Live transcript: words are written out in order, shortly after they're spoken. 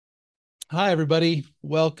Hi, everybody.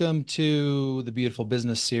 Welcome to the Beautiful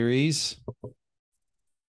Business Series.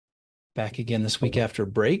 Back again this week after a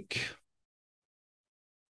break.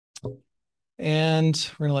 And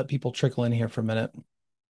we're going to let people trickle in here for a minute.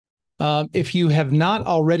 If you have not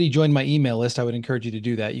already joined my email list, I would encourage you to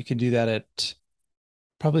do that. You can do that at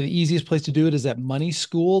probably the easiest place to do it is at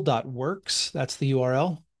moneyschool.works. That's the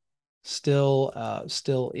URL.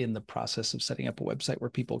 Still in the process of setting up a website where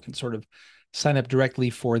people can sort of sign up directly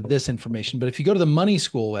for this information. But if you go to the Money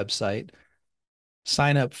School website,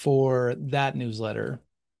 sign up for that newsletter,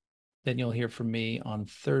 then you'll hear from me on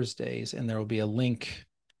Thursdays, and there will be a link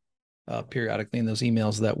periodically in those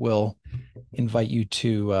emails that will invite you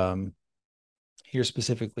to hear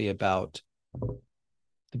specifically about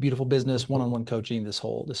the beautiful business, one-on-one coaching, this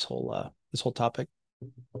whole topic.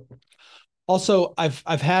 Also,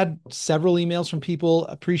 I've had several emails from people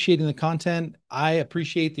appreciating the content. I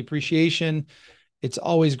appreciate the appreciation. It's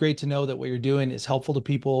always great to know that what you're doing is helpful to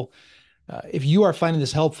people. If you are finding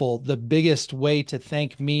this helpful, the biggest way to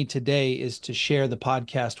thank me today is to share the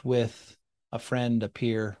podcast with a friend, a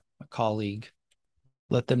peer, a colleague.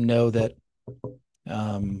 Let them know that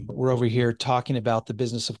we're over here talking about the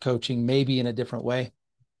business of coaching, maybe in a different way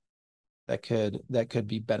that could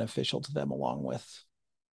be beneficial to them, along with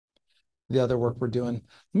the other work we're doing.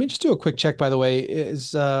 Let me just do a quick check, by the way.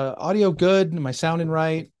 Is audio good? Am I sounding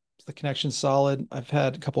right? Is the connection solid? I've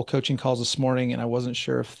had a couple of coaching calls this morning, and I wasn't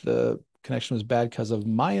sure if the connection was bad because of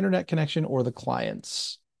my internet connection or the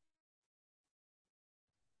client's.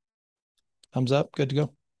 Thumbs up. Good to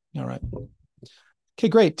go. All right. Okay,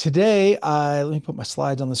 great. Today, let me put my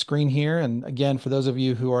slides on the screen here. And again, for those of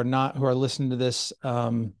you who are listening to this,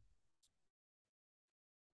 the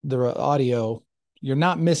audio, you're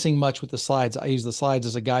not missing much with the slides. I use the slides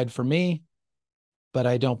as a guide for me, but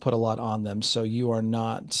I don't put a lot on them. So you're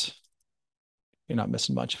not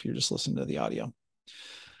missing much if you're just listening to the audio.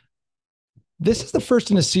 This is the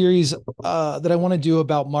first in a series that I want to do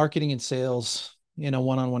about marketing and sales in a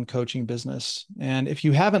one-on-one coaching business. And if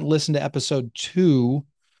you haven't listened to episode 2,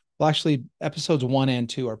 well, actually, episodes 1 and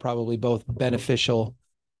 2 are probably both beneficial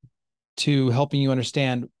to helping you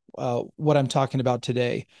understand what I'm talking about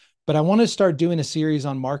today. But I want to start doing a series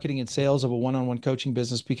on marketing and sales of a one-on-one coaching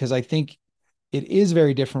business because I think it is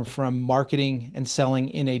very different from marketing and selling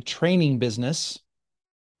in a training business.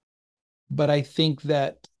 But I think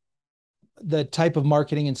that the type of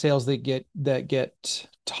marketing and sales that get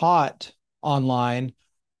taught online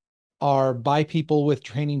are by people with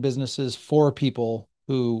training businesses for people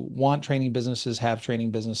who want training businesses, have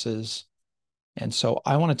training businesses. And so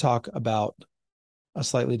I want to talk about a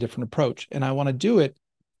slightly different approach. And I want to do it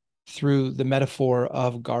through the metaphor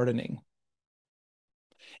of gardening.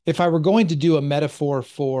 If I were going to do a metaphor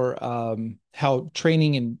for how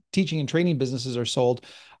training and teaching and training businesses are sold,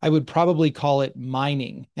 I would probably call it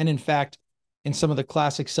mining. And in fact, in some of the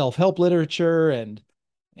classic self-help literature and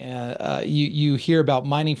you hear about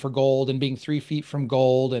mining for gold and being 3 feet from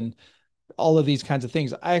gold and all of these kinds of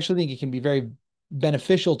things. I actually think it can be very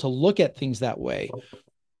beneficial to look at things that way.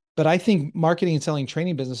 But I think marketing and selling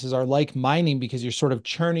training businesses are like mining because you're sort of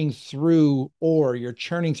churning through ore, you're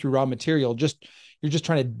churning through raw material. You're just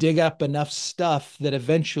trying to dig up enough stuff that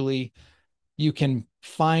eventually you can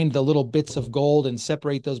find the little bits of gold and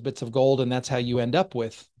separate those bits of gold, and that's how you end up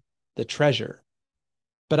with the treasure.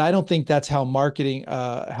 But I don't think that's how marketing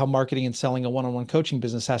and selling a one-on-one coaching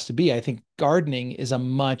business has to be. I think gardening is a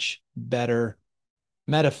much better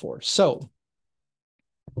metaphor. So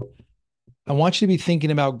I want you to be thinking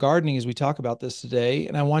about gardening as we talk about this today.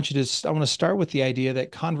 And I want to start with the idea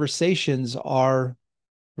that conversations are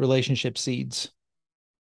relationship seeds.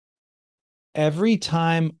 Every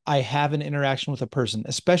time I have an interaction with a person,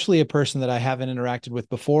 especially a person that I haven't interacted with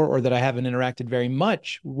before or that I haven't interacted very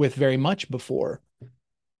much before,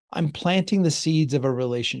 I'm planting the seeds of a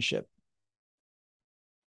relationship.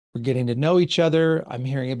 We're getting to know each other. I'm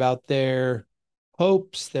hearing about their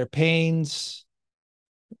hopes, their pains.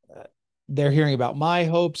 They're hearing about my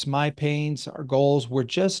hopes, my pains, our goals. We're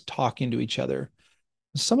just talking to each other.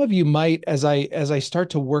 Some of you might, as I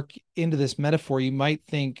start to work into this metaphor, you might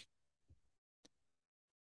think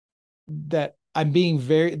that I'm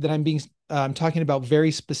talking about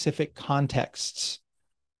very specific contexts.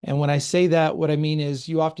 And when I say that, what I mean is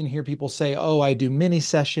you often hear people say, "Oh, I do mini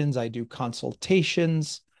sessions, I do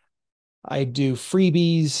consultations, I do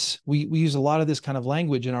freebies." We use a lot of this kind of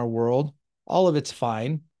language in our world. All of it's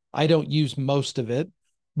fine. I don't use most of it.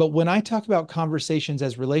 But when I talk about conversations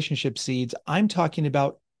as relationship seeds, I'm talking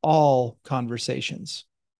about all conversations.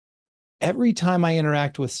 Every time I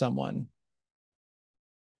interact with someone,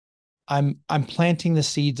 I'm planting the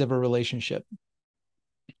seeds of a relationship.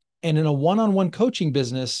 And in a one-on-one coaching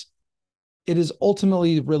business, it is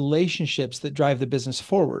ultimately relationships that drive the business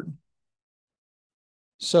forward.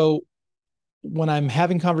 So when I'm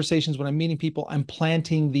having conversations, when I'm meeting people, I'm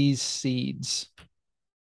planting these seeds.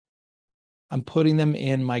 I'm putting them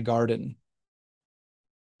in my garden.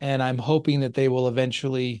 And I'm hoping that they will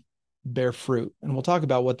eventually bear fruit. And we'll talk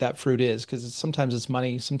about what that fruit is, because sometimes it's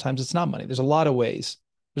money, sometimes it's not money. There's a lot of ways.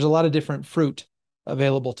 There's a lot of different fruit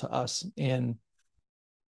available to us in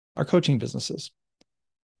our coaching businesses.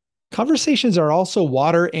 Conversations are also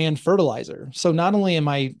water and fertilizer. So not only am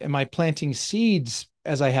I planting seeds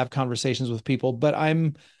as I have conversations with people, but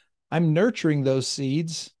I'm nurturing those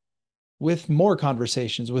seeds with more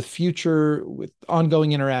conversations, with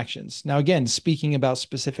ongoing interactions. Now, again, speaking about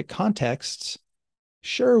specific contexts,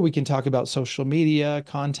 sure, we can talk about social media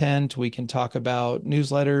content, we can talk about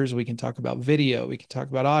newsletters, we can talk about video, we can talk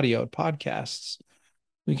about audio, podcasts.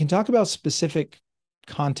 We can talk about specific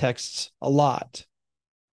contexts a lot.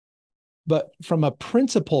 But from a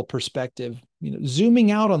principle perspective,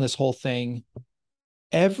 zooming out on this whole thing,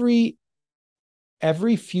 every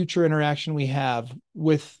future interaction we have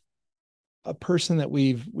with a person that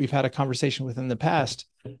we've had a conversation with in the past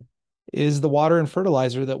is the water and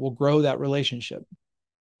fertilizer that will grow that relationship.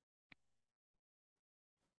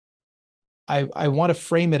 I want to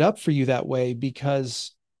frame it up for you that way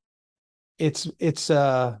because it's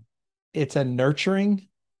a nurturing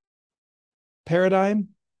paradigm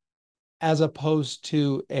as opposed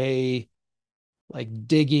to a like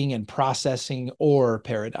digging and processing ore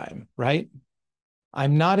paradigm, right?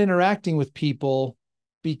 I'm not interacting with people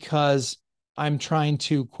because I'm trying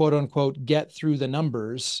to quote unquote get through the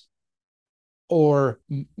numbers or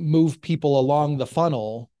move people along the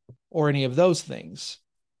funnel or any of those things.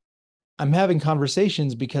 I'm having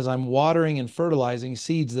conversations because I'm watering and fertilizing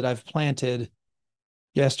seeds that I've planted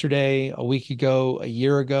yesterday, a week ago, a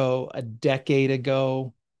year ago, a decade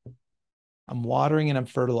ago. I'm watering and I'm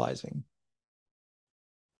fertilizing.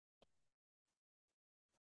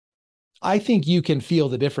 I think you can feel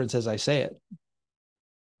the difference as I say it.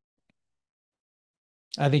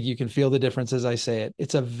 I think you can feel the difference as I say it.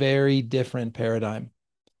 It's a very different paradigm.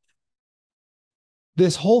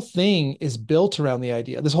 This whole thing is built around the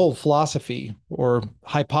idea, this whole philosophy or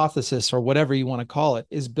hypothesis or whatever you want to call it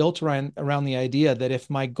is built around the idea that if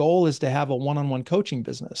my goal is to have a one-on-one coaching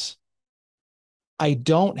business, I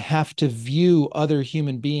don't have to view other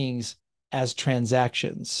human beings as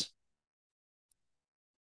transactions.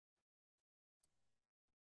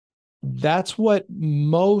 That's what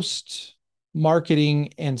most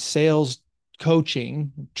marketing and sales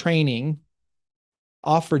coaching training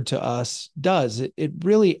offered to us does. It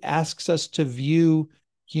really asks us to view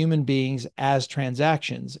human beings as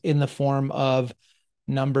transactions in the form of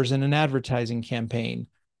numbers in an advertising campaign,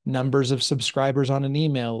 numbers of subscribers on an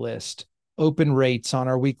email list, open rates on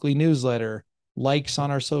our weekly newsletter, likes on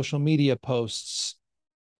our social media posts,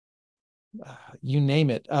 you name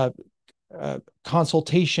it,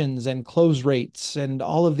 consultations and close rates and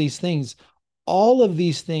all of these things. All of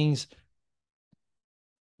these things,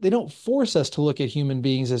 they don't force us to look at human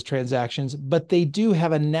beings as transactions, but they do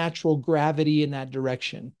have a natural gravity in that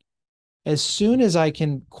direction. As soon as I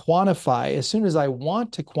can quantify, as soon as I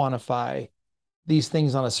want to quantify these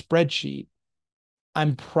things on a spreadsheet,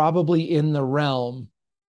 I'm probably in the realm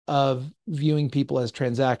of viewing people as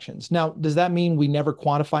transactions. Now, does that mean we never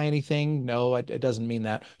quantify anything? No, it doesn't mean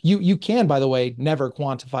that. You can, by the way, never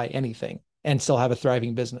quantify anything and still have a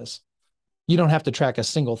thriving business. You don't have to track a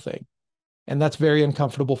single thing. And that's very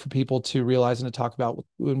uncomfortable for people to realize and to talk about.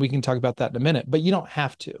 And we can talk about that in a minute, but you don't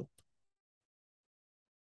have to.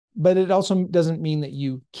 But it also doesn't mean that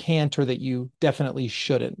you can't or that you definitely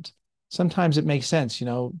shouldn't. Sometimes it makes sense,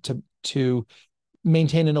 to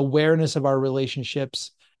maintain an awareness of our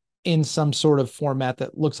relationships in some sort of format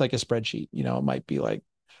that looks like a spreadsheet. It might be like,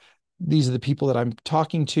 these are the people that I'm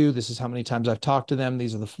talking to. This is how many times I've talked to them.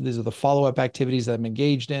 These are the follow-up activities that I'm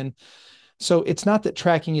engaged in. So it's not that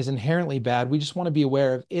tracking is inherently bad. We just want to be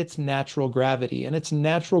aware of its natural gravity. And its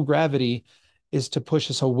natural gravity is to push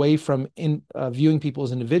us away from viewing people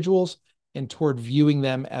as individuals and toward viewing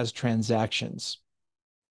them as transactions.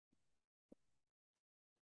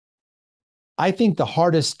 I think the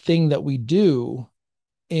hardest thing that we do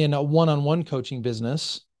in a one-on-one coaching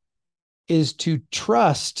business is to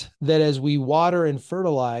trust that as we water and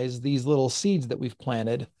fertilize these little seeds that we've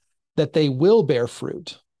planted, that they will bear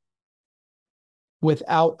fruit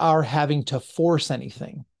without our having to force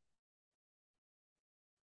anything.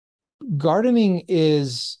 Gardening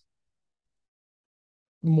is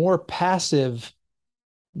more passive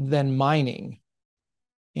than mining.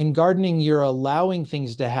 In gardening, you're allowing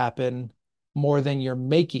things to happen more than you're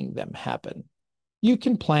making them happen. You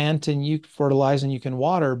can plant and you fertilize and you can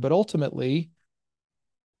water, but ultimately,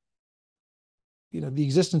 the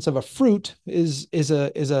existence of a fruit is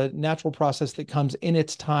a natural process that comes in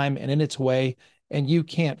its time and in its way, and you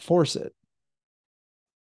can't force it.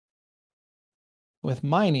 With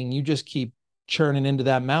mining, you just keep churning into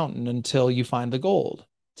that mountain until you find the gold.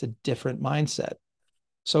 It's a different mindset.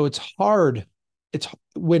 So it's hard. It's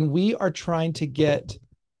when we are trying to get,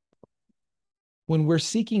 when we're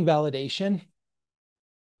seeking validation,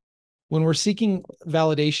 when we're seeking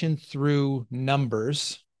validation through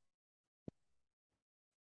numbers,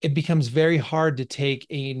 it becomes very hard to take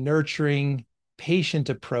a nurturing, patient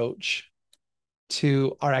approach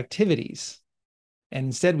to our activities. And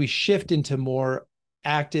instead, we shift into more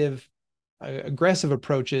active, aggressive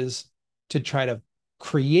approaches to try to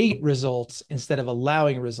create results instead of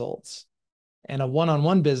allowing results. And a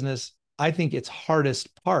one-on-one business, I think its hardest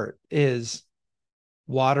part is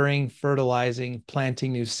watering, fertilizing,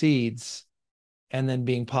 planting new seeds, and then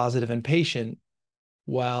being positive and patient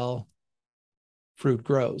while fruit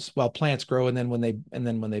grows, while plants grow, and then when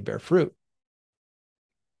they bear fruit.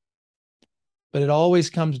 But it always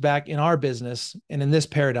comes back in our business, and in this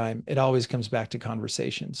paradigm, it always comes back to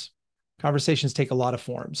conversations. Conversations take a lot of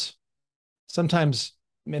forms. Sometimes,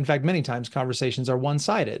 in fact, many times, conversations are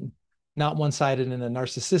one-sided, not one-sided in a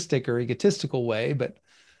narcissistic or egotistical way, but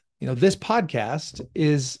this podcast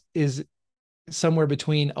is somewhere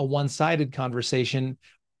between a one-sided conversation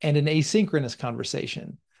and an asynchronous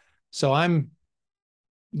conversation. So I'm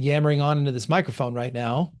yammering on into this microphone right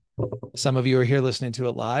now. Some of you are here listening to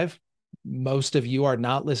it live. Most of you are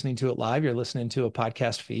not listening to it live. You're listening to a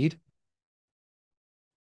podcast feed.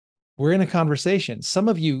 We're in a conversation. Some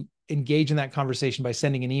of you engage in that conversation by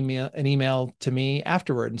sending an email to me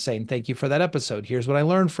afterward and saying, thank you for that episode. Here's what I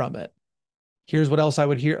learned from it. Here's what else I'd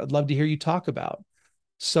love to hear you talk about.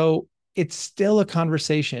 So it's still a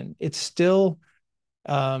conversation. It's still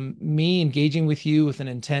me engaging with you with an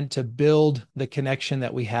intent to build the connection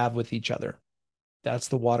that we have with each other. That's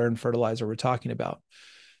the water and fertilizer we're talking about.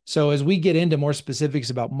 So as we get into more specifics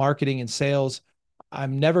about marketing and sales,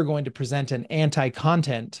 I'm never going to present an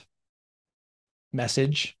anti-content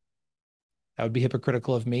message. That would be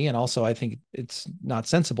hypocritical of me. And also, I think it's not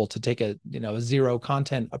sensible to take a zero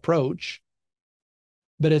content approach.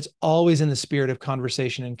 But it's always in the spirit of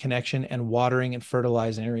conversation and connection and watering and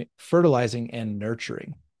fertilizing and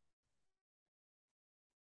nurturing.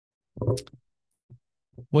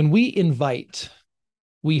 When we invite,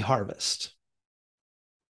 we harvest.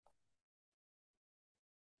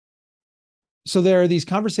 So there are these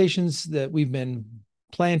conversations that we've been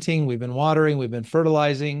planting, we've been watering, we've been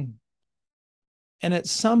fertilizing. And at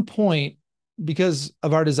some point, because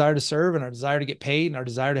of our desire to serve and our desire to get paid and our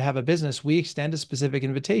desire to have a business, we extend a specific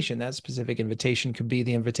invitation. That specific invitation could be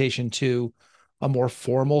the invitation to a more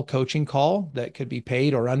formal coaching call that could be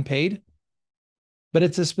paid or unpaid. But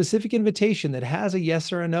it's a specific invitation that has a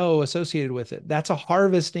yes or a no associated with it. That's a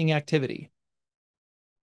harvesting activity.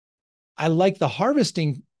 I like the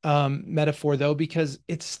harvesting metaphor, though, because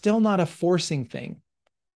it's still not a forcing thing.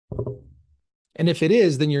 And if it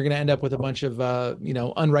is, then you're going to end up with a bunch of,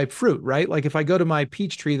 unripe fruit, right? Like if I go to my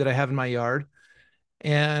peach tree that I have in my yard,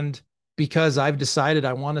 and because I've decided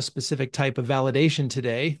I want a specific type of validation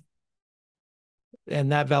today,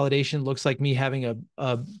 and that validation looks like me having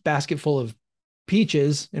a basket full of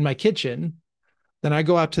peaches in my kitchen, then I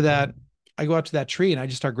go out to that tree and I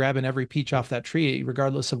just start grabbing every peach off that tree,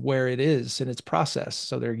 regardless of where it is in its process.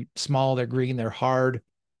 So they're small, they're green, they're hard.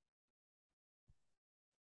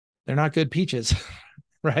 They're not good peaches,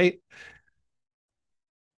 right?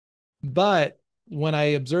 But when I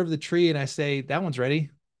observe the tree and I say, that one's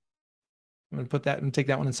ready, I'm going to put that and take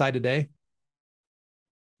that one inside today.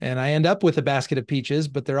 And I end up with a basket of peaches,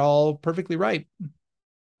 but they're all perfectly ripe.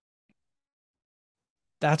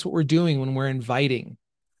 That's what we're doing when we're inviting.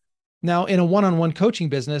 Now, in a one-on-one coaching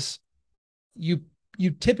business, you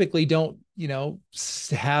typically don't,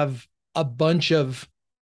 have a bunch of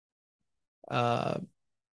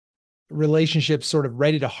relationships sort of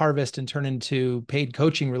ready to harvest and turn into paid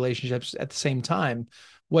coaching relationships at the same time.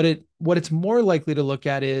 What it's more likely to look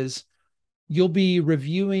at is you'll be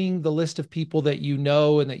reviewing the list of people that you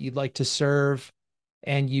know and that you'd like to serve,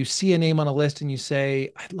 and you see a name on a list and you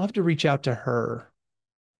say, I'd love to reach out to her.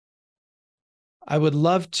 I would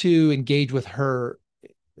love to engage with her,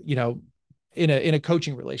 in a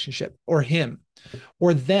coaching relationship, or him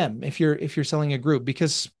or them if you're selling a group,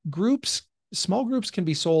 because small groups can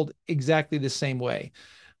be sold exactly the same way.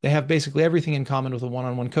 They have basically everything in common with a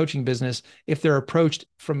one-on-one coaching business if they're approached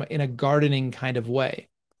in a gardening kind of way.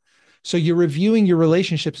 So you're reviewing your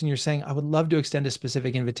relationships and you're saying, I would love to extend a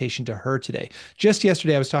specific invitation to her today. Just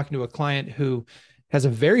yesterday, I was talking to a client who has a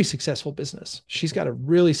very successful business. She's got a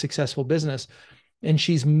really successful business, and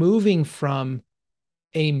she's moving from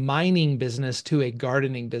a mining business to a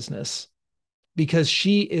gardening business because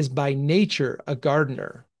she is by nature a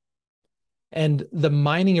gardener. And the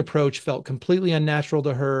mining approach felt completely unnatural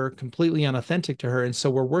to her, completely unauthentic to her. And so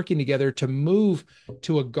we're working together to move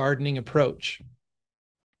to a gardening approach.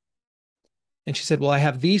 And she said, well, I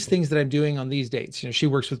have these things that I'm doing on these dates. She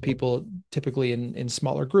works with people typically in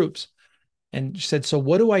smaller groups. And she said, so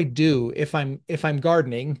what do I do if I'm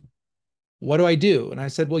gardening? What do I do? And I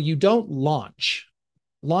said, well, you don't launch.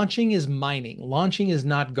 Launching is mining. Launching is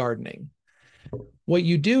not gardening. What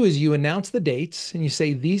you do is you announce the dates and you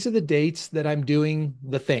say, these are the dates that I'm doing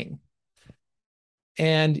the thing.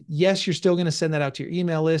 And yes, you're still going to send that out to your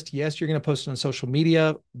email list. Yes, you're going to post it on social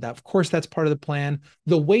media. That, of course, that's part of the plan.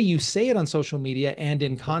 The way you say it on social media and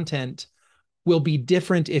in content will be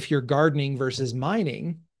different if you're gardening versus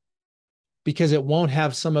mining, because it won't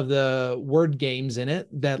have some of the word games in it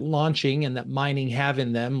that launching and that mining have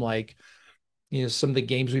in them, like, some of the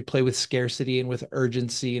games we play with scarcity and with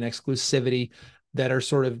urgency and exclusivity that are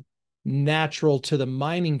sort of natural to the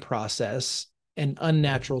mining process and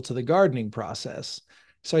unnatural to the gardening process.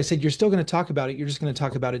 So I said, you're still going to talk about it. You're just going to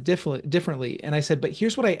talk about it differently. And I said, but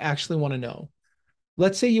here's what I actually want to know.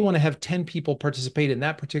 Let's say you want to have 10 people participate in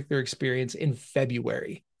that particular experience in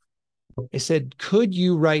February. I said, could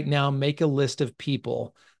you right now make a list of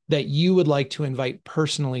people that you would like to invite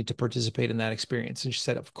personally to participate in that experience? And she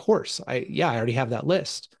said, of course. I already have that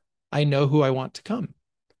list. I know who I want to come.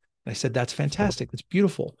 And I said, that's fantastic. That's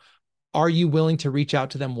beautiful. Are you willing to reach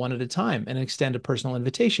out to them one at a time and extend a personal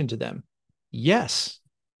invitation to them? Yes.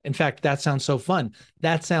 In fact, that sounds so fun.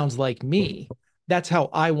 That sounds like me. That's how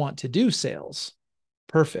I want to do sales.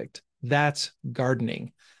 Perfect. That's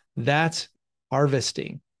gardening. That's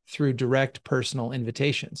harvesting through direct personal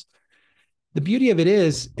invitations. The beauty of it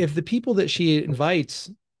is, if the people that she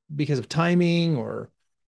invites, because of timing or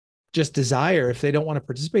just desire, if they don't want to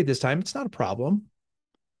participate this time, it's not a problem.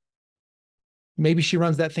 Maybe she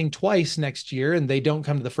runs that thing twice next year and they don't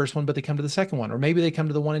come to the first one, but they come to the second one. Or maybe they come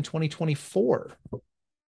to the one in 2024.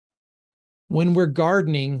 When we're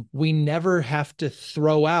gardening, we never have to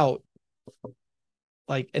throw out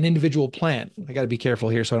like an individual plant. I got to be careful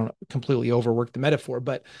here so I don't completely overwork the metaphor,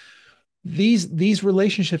 but these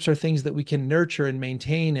relationships are things that we can nurture and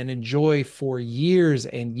maintain and enjoy for years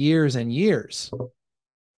and years and years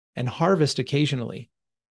and harvest occasionally.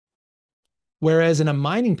 Whereas in a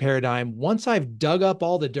mining paradigm, once I've dug up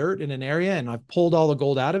all the dirt in an area and I've pulled all the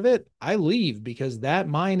gold out of it, I leave because that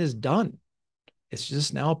mine is done. It's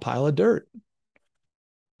just now a pile of dirt.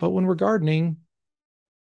 But when we're gardening,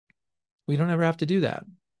 we don't ever have to do that.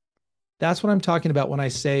 That's what I'm talking about when I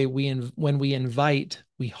say when we invite,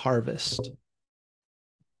 we harvest.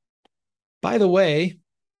 By the way,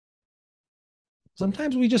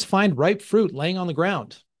 sometimes we just find ripe fruit laying on the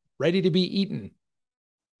ground, ready to be eaten.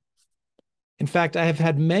 In fact, I have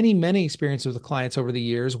had many, many experiences with clients over the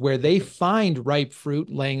years where they find ripe fruit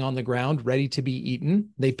laying on the ground, ready to be eaten.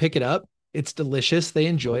 They pick it up. It's delicious. They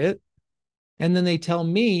enjoy it. And then they tell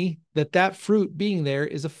me that that fruit being there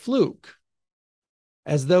is a fluke,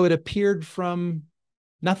 as though it appeared from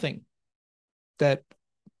nothing, that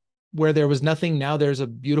where there was nothing, now there's a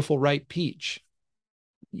beautiful ripe peach.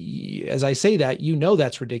 As I say that,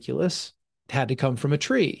 that's ridiculous. It had to come from a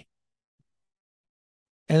tree.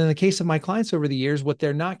 And in the case of my clients over the years, what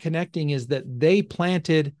they're not connecting is that they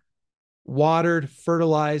planted, watered,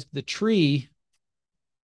 fertilized the tree,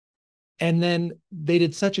 and then they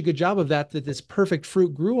did such a good job of that this perfect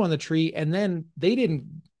fruit grew on the tree, and then they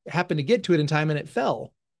didn't happen to get to it in time and it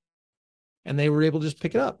fell. And they were able to just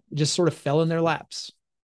pick it up. It just sort of fell in their laps.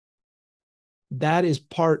 That's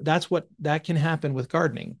what can happen with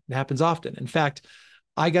gardening. It happens often. In fact,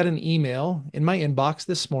 I got an email in my inbox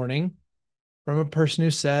this morning from a person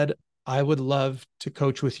who said, I would love to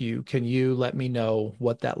coach with you. Can you let me know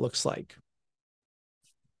what that looks like?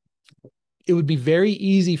 It would be very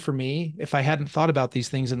easy for me, if I hadn't thought about these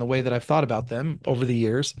things in the way that I've thought about them over the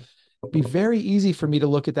years, it'd be very easy for me to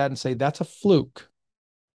look at that and say, that's a fluke.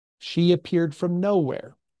 She appeared from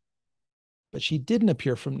nowhere, but she didn't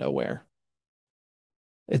appear from nowhere.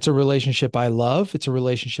 It's a relationship I love. It's a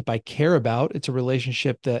relationship I care about. It's a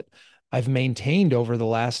relationship that I've maintained over the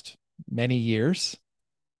last many years.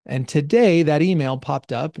 And today that email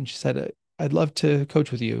popped up and she said, I'd love to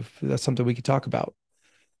coach with you if that's something we could talk about.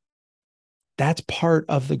 That's part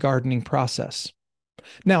of the gardening process.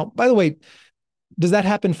 Now, by the way, Does that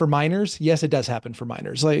happen for miners? Yes, it does happen for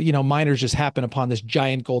miners. Like, miners just happen upon this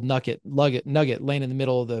giant gold nugget laying in the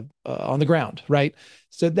middle of the on the ground, right?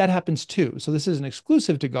 So that happens too. So this isn't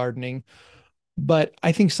exclusive to gardening, but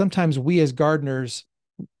I think sometimes we as gardeners,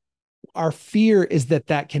 our fear is that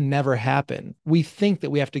that can never happen. We think that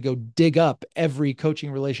we have to go dig up every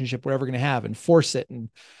coaching relationship we're ever going to have and force it and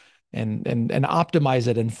optimize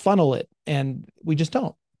it and funnel it, and we just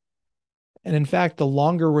don't. And in fact, the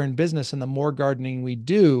longer we're in business and the more gardening we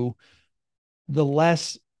do, the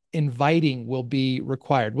less inviting will be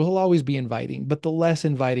required. We'll always be inviting, but the less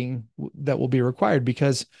inviting that will be required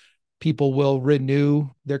because people will renew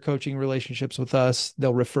their coaching relationships with us.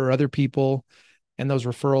 They'll refer other people, and those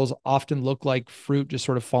referrals often look like fruit just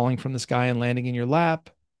sort of falling from the sky and landing in your lap.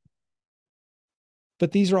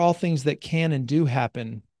 But these are all things that can and do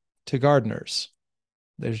happen to gardeners.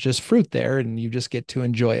 There's just fruit there, and you just get to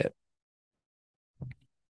enjoy it.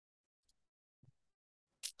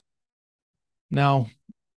 Now,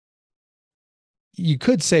 you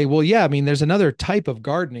could say, well, yeah, I mean, there's another type of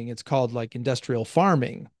gardening. It's called like industrial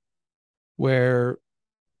farming, where,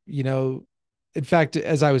 you know, in fact,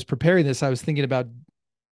 as I was preparing this, I was thinking about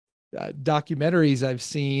documentaries I've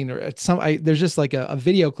seen, or there's just like a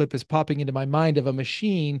video clip is popping into my mind of a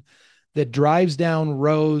machine that drives down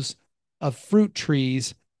rows of fruit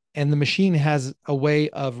trees. And the machine has a way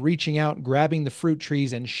of reaching out, grabbing the fruit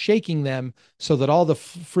trees and shaking them so that all the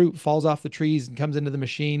fruit falls off the trees and comes into the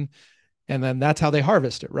machine. And then that's how they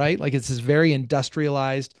harvest it, right? Like it's this very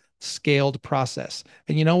industrialized, scaled process.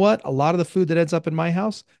 And you know what? A lot of the food that ends up in my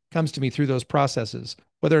house comes to me through those processes.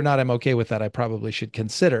 Whether or not I'm okay with that, I probably should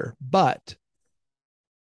consider. But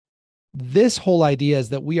this whole idea is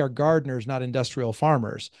that we are gardeners, not industrial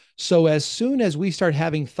farmers. So as soon as we start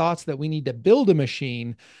having thoughts that we need to build a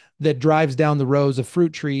machine that drives down the rows of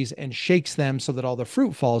fruit trees and shakes them so that all the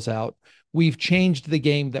fruit falls out, we've changed the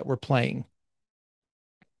game that we're playing.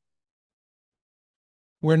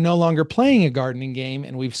 We're no longer playing a gardening game,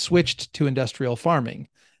 and we've switched to industrial farming.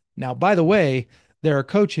 Now, by the way, there are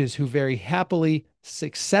coaches who very happily,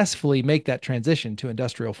 successfully make that transition to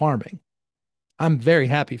industrial farming. I'm very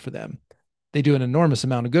happy for them. They do an enormous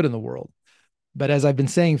amount of good in the world. But as I've been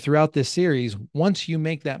saying throughout this series, once you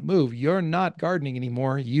make that move, you're not gardening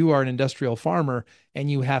anymore. You are an industrial farmer, and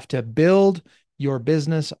you have to build your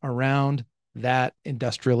business around that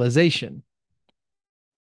industrialization.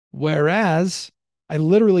 Whereas I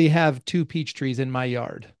literally have 2 peach trees in my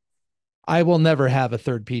yard. I will never have a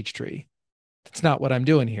third peach tree. That's not what I'm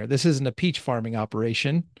doing here. This isn't a peach farming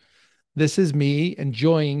operation. This is me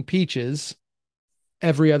enjoying peaches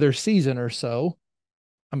every other season or so.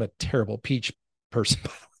 I'm a terrible peach person.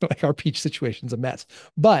 Like our peach situation's a mess.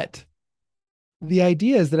 But the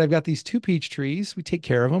idea is that I've got these 2 peach trees. We take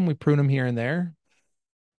care of them. We prune them here and there,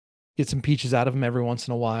 get some peaches out of them every once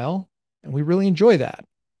in a while. And we really enjoy that.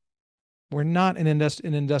 We're not an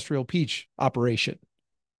industrial peach operation.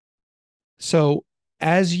 So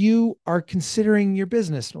as you are considering your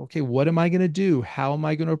business, okay, what am I going to do? How am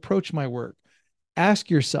I going to approach my work? Ask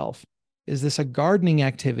yourself, is this a gardening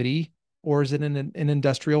activity or is it an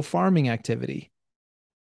industrial farming activity?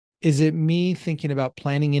 Is it me thinking about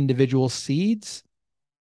planting individual seeds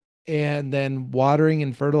and then watering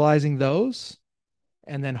and fertilizing those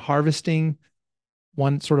and then harvesting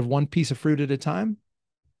one piece of fruit at a time?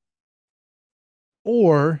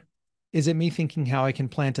 Or is it me thinking how I can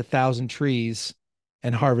plant 1,000 trees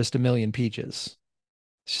and harvest 1,000,000 peaches?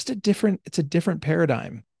 It's a different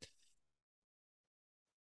paradigm.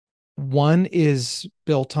 One is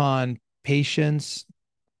built on patience,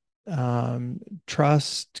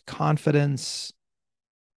 trust, confidence.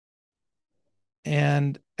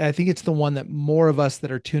 And I think it's the one that more of us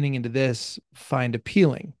that are tuning into this find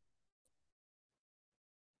appealing.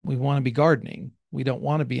 We want to be gardening. We don't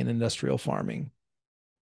want to be in industrial farming.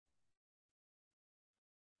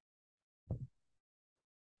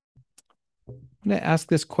 I'm going to ask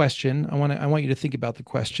this question. I want you to think about the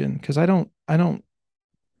question because I'm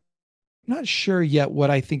not sure yet what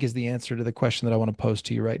I think is the answer to the question that I want to pose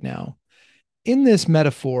to you right now. In this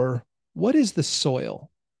metaphor, what is the soil?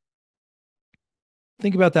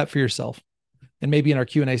 Think about that for yourself. And maybe in our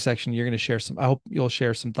Q&A section, you're going to share I hope you'll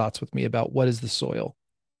share some thoughts with me about what is the soil.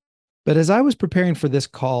 But as I was preparing for this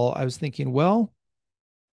call, I was thinking, well,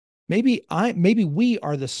 maybe we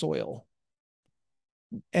are the soil.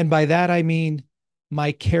 And by that, I mean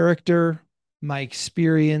my character, my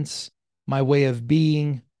experience, my way of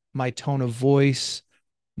being, my tone of voice,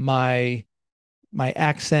 my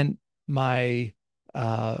accent, my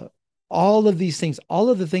all of these things, all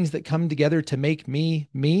of the things that come together to make me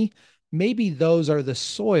me, maybe those are the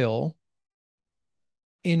soil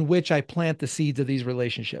in which I plant the seeds of these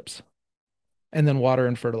relationships and then water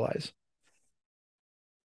and fertilize.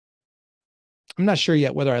 I'm not sure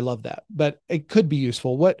yet whether I love that, but it could be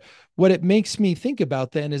useful. What it makes me think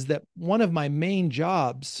about then is that one of my main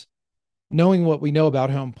jobs, knowing what we know about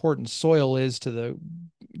how important soil is to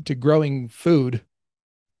growing food,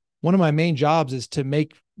 one of my main jobs is to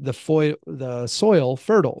make the soil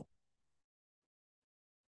fertile.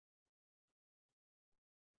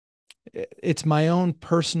 It's my own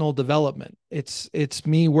personal development. It's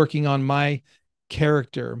me working on my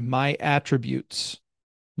character, my attributes,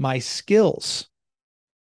 my skills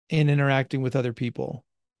in interacting with other people.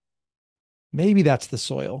 Maybe that's the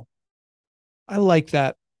soil. I like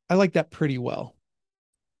that. I like that pretty well.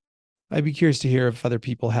 I'd be curious to hear if other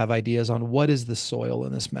people have ideas on what is the soil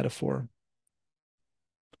in this metaphor.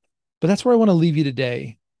 But that's where I want to leave you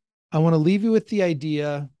today. I want to leave you with the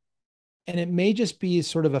idea, and it may just be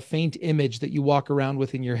sort of a faint image that you walk around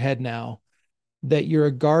with in your head now, that you're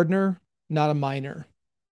a gardener, not a miner.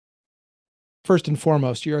 First and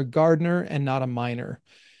foremost, you're a gardener and not a miner.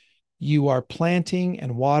 You are planting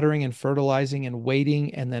and watering and fertilizing and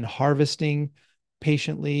waiting and then harvesting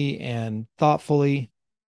patiently and thoughtfully.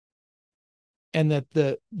 And that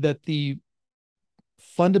the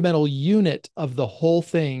fundamental unit of the whole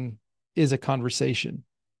thing is a conversation.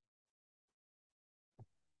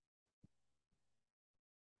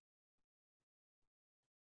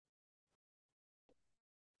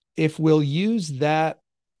 If we'll use that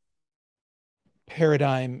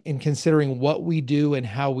paradigm in considering what we do and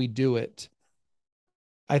how we do it,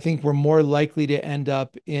 I think we're more likely to end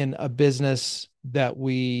up in a business that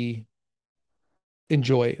we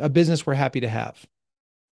enjoy, a business we're happy to have.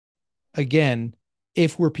 Again,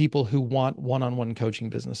 if we're people who want one-on-one coaching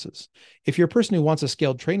businesses. If you're a person who wants a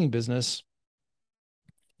scaled training business,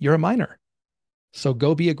 you're a miner. So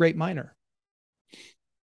go be a great miner.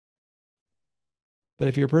 But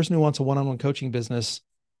if you're a person who wants a one-on-one coaching business,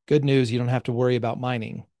 good news, you don't have to worry about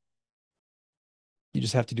mining. You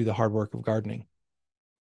just have to do the hard work of gardening.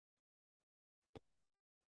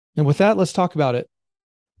 And with that, let's talk about it.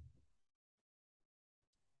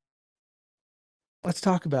 Let's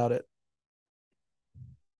talk about it.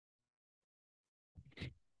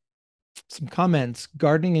 Some comments.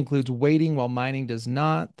 Gardening includes waiting while mining does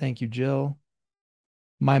not. Thank you, Jill.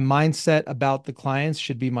 My mindset about the clients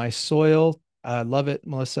should be my soil. I love it,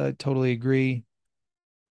 Melissa. I totally agree.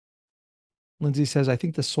 Lindsay says, I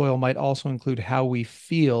think the soil might also include how we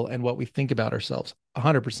feel and what we think about ourselves.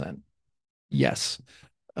 100%. Yes.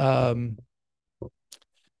 Um,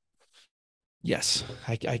 yes,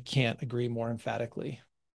 I can't agree more emphatically.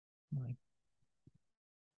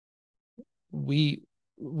 We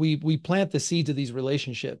plant the seeds of these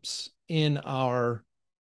relationships in our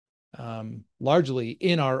largely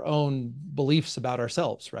in our own beliefs about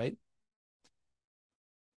ourselves, right?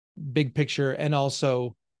 Big picture, and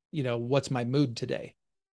also, what's my mood today?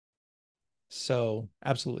 So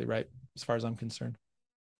absolutely right, as far as I'm concerned.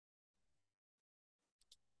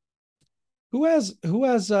 Who has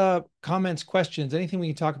comments, questions, anything we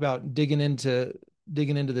can talk about digging into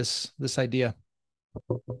this idea?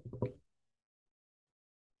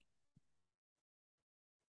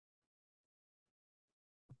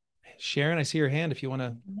 Sharon, I see your hand if you want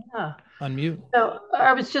to Yeah. unmute. So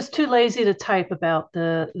I was just too lazy to type about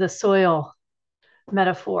the soil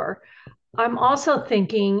metaphor. I'm also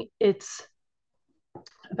thinking it's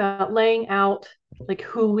about laying out like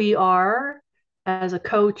who we are as a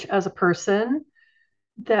coach, as a person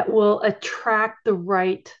that will attract the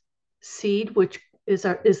right seed, which is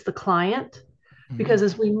the client. Because Mhm.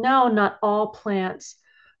 as we know, not all plants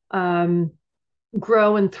um,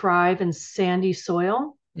 grow and thrive in sandy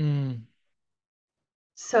soil. Mm,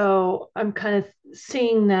 So I'm kind of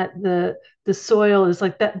seeing that the soil is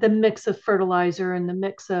like that, the mix of fertilizer and the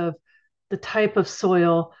mix of the type of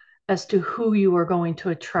soil as to who you are going to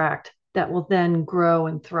attract that will then grow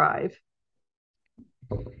and thrive.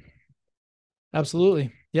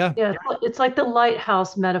 absolutely. Yeah. Yeah, it's like the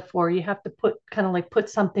lighthouse metaphor. You have to put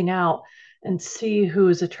something out and see who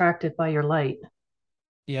is attracted by your light.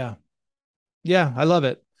 Yeah. Yeah. I love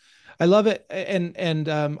it. I love it. And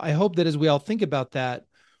I hope that as we all think about that,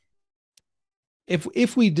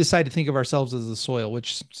 if we decide to think of ourselves as the soil,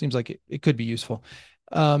 which seems like it could be useful,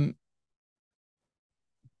 um,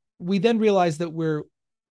 we then realize that we're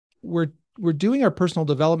we're doing our personal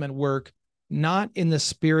development work not in the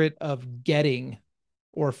spirit of getting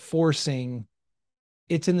or forcing.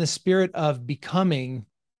 It's in the spirit of becoming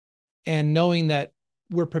and knowing that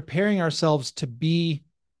we're preparing ourselves to be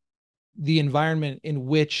the environment in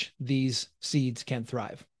which these seeds can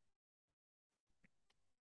thrive.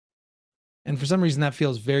 And for some reason that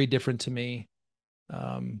feels very different to me,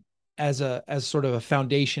 um, as sort of a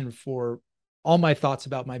foundation for all my thoughts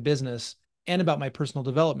about my business and about my personal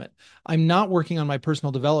development. I'm not working on my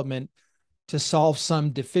personal development to solve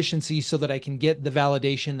some deficiency so that I can get the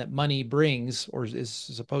validation that money brings, or is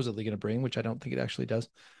supposedly going to bring, which I don't think it actually does.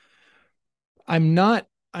 I'm not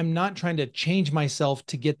I'm not trying to change myself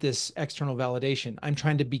to get this external validation. I'm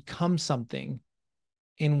trying to become something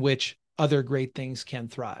in which other great things can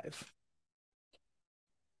thrive.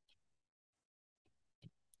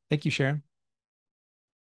 Thank you, Sharon.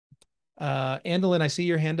 Andalyn, I see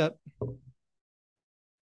your hand up.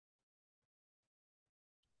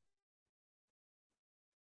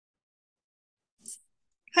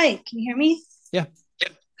 Hi, can you hear me? Yeah.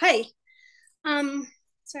 Hi. Um,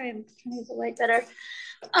 sorry, I'm trying to get the light better.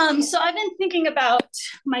 So I've been thinking about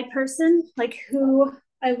my person, like who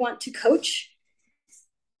I want to coach,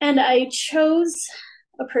 and I chose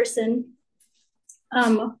a person,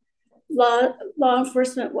 um, law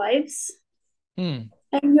enforcement wives, Hmm.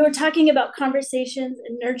 and we were talking about conversations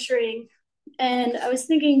and nurturing, and I was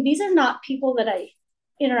thinking these are not people that I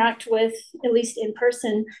interact with, at least in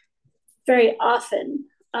person, very often.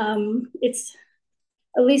 It's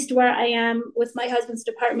at least where I am with my husband's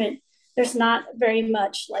department, there's not very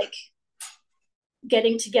much like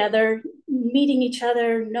getting together, meeting each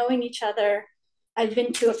other, knowing each other. I've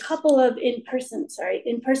been to a couple of in person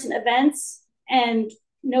events, and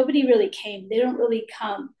nobody really came. They don't really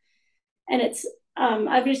come, and it's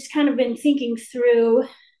I've just kind of been thinking through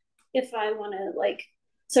if I want to like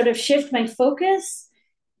sort of shift my focus.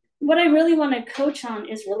 What I really want to coach on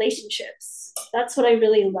is relationships. That's what I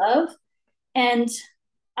really love, and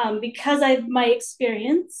because I've my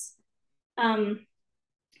experience, um,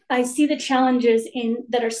 I see the challenges in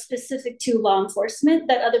that are specific to law enforcement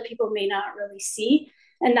that other people may not really see,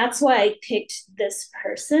 and that's why I picked this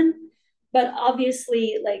person. But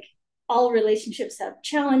obviously, like all relationships have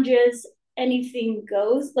challenges. Anything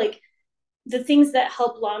goes. Like the things that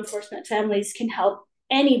help law enforcement families can help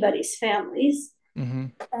anybody's families, Mm-hmm.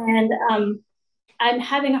 and I'm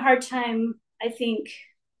having a hard time. I think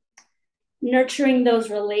nurturing those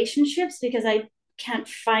relationships because I can't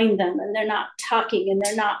find them and they're not talking and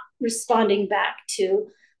they're not responding back to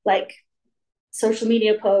like social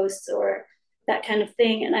media posts or that kind of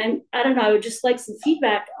thing. And I don't know, I would just like some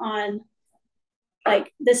feedback on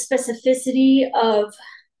like the specificity of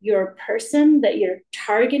your person that you're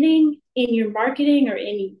targeting in your marketing or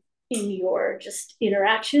in your just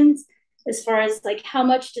interactions, as far as like how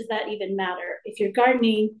much does that even matter if you're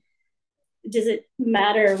gardening. Does it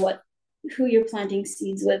matter what who you're planting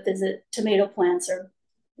seeds with? Is it tomato plants or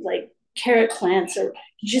like carrot plants, or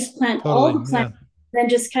just plant all Totally. the Yeah. plants, then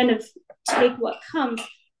just kind of take what comes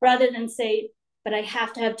rather than say, but I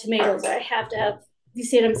have to have tomatoes or I have to have, you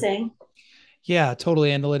see what I'm saying? Yeah,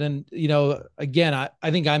 totally, Andalyn. And, again,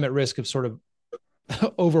 I think I'm at risk of sort of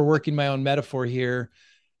overworking my own metaphor here.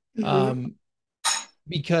 Mm-hmm. Um,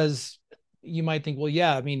 because you might think, well,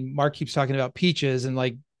 yeah, I mean, Mark keeps talking about peaches and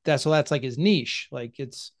like that's like his niche. Like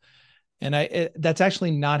that's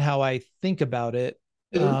actually not how I think about it.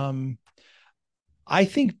 Um, I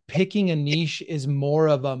think picking a niche is more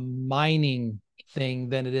of a mining thing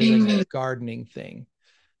than it is a gardening thing.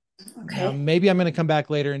 Now, Okay. maybe I'm going to come back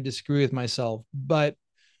later and disagree with myself, but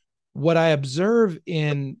what I observe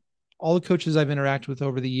in all the coaches I've interacted with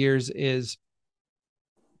over the years is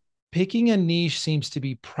picking a niche seems to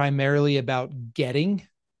be primarily about getting.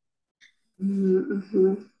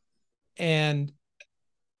 Mm-hmm. And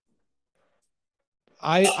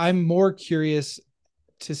I'm more curious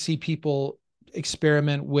to see people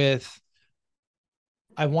experiment with,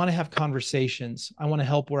 I want to have conversations. I want to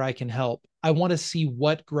help where I can help. I want to see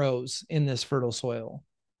what grows in this fertile soil.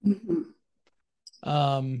 Mm-hmm.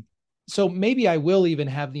 Um, so maybe I will even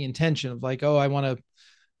have the intention of like, oh, I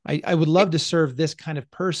would love to serve this kind of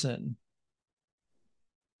person.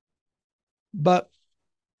 But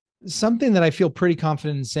something that I feel pretty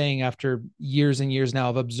confident in saying after years and years now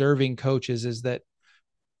of observing coaches is that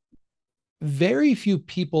very few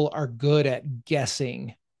people are good at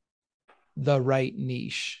guessing the right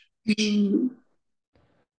niche. Mm-hmm.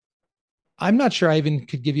 I'm not sure I even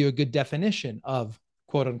could give you a good definition of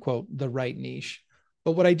quote unquote the right niche.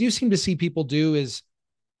 But what I do seem to see people do is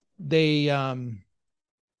they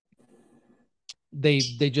they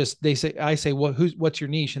say, I say, well, what's your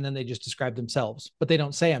niche, and then they just describe themselves, but they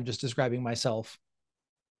don't say I'm just describing myself.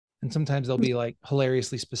 And sometimes they'll be like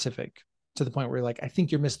hilariously specific to the point where you're like, I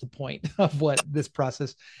think you missed the point of what this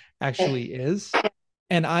process actually is.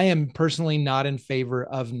 And I am personally not in favor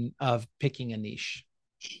of picking a niche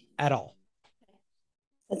at all.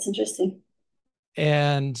 That's interesting.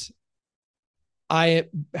 And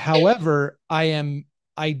However, I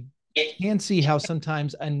can see how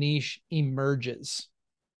sometimes a niche emerges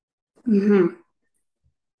Mm-hmm.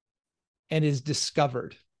 and is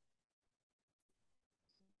discovered.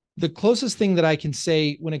 The closest thing that I can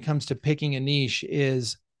say when it comes to picking a niche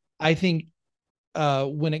is I think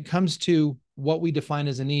when it comes to what we define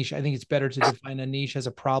as a niche, I think it's better to define a niche as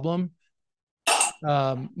a problem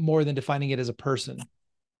more than defining it as a person.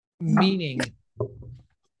 Meaning,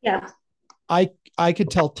 Yeah. I could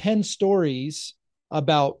tell 10 stories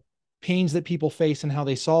about pains that people face and how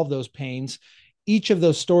they solve those pains. Each of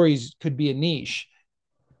those stories could be a niche.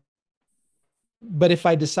 But if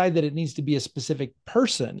I decide that it needs to be a specific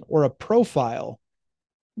person or a profile,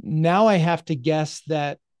 now I have to guess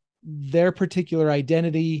that their particular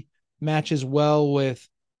identity matches well with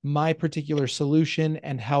my particular solution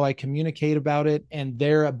and how I communicate about it and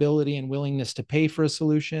their ability and willingness to pay for a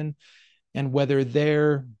solution and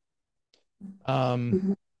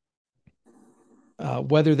um, Mm-hmm.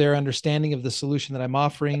 whether their understanding of the solution that I'm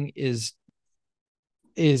offering is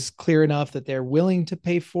clear enough that they're willing to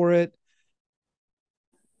pay for it.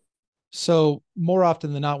 So more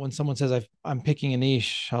often than not, when someone says I'm picking a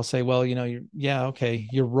niche, I'll say, well, yeah, okay,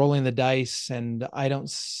 you're rolling the dice, and I don't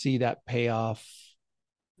see that payoff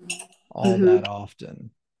all Mm-hmm. that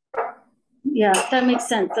often. Yeah, that makes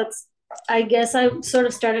sense. I guess I sort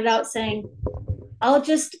of started out saying, I'll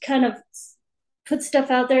just kind of put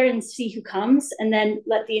stuff out there and see who comes and then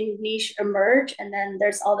let the niche emerge. And then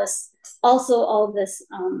there's all this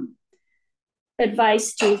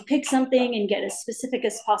advice to pick something and get as specific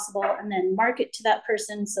as possible and then market to that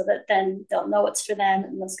person so that then they'll know it's for them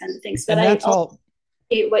and those kinds of things. But And I that's also all.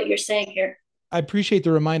 hate what you're saying here. I appreciate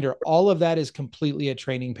the reminder. All of that is completely a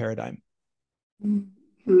training paradigm.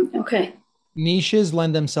 Mm-hmm. Okay. Niches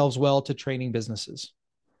lend themselves well to training businesses.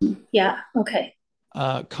 Yeah. Okay.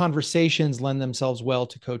 Conversations lend themselves well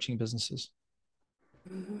to coaching businesses.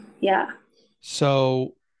 Yeah.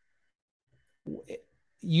 So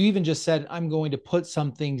you even just said, I'm going to put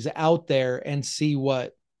some things out there and see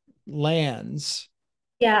what lands.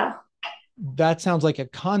 Yeah. That sounds like a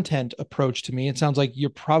content approach to me. It sounds like you're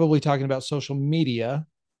probably talking about social media.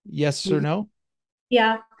 Yes or no?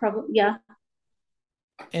 Yeah. Probably. Yeah.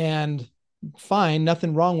 And fine,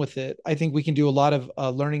 nothing wrong with it. I think we can do a lot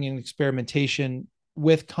of learning and experimentation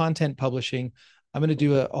with content publishing. I'm going to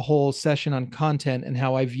do a whole session on content and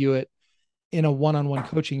how I view it in a one-on-one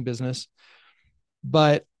coaching business.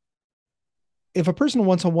 But if a person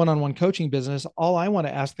wants a one-on-one coaching business, all I want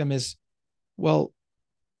to ask them is, well,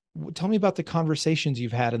 tell me about the conversations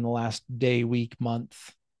you've had in the last day, week,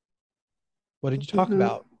 month. What did you talk Mm-hmm.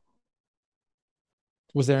 about?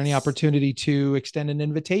 Was there any opportunity to extend an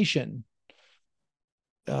invitation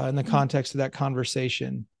in the context of that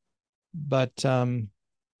conversation? But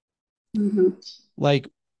Mm-hmm. like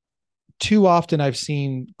too often I've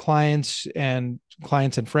seen clients and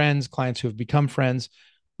friends, clients who have become friends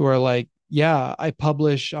who are like, yeah, I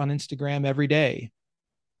publish on Instagram every day.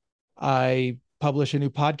 I publish a new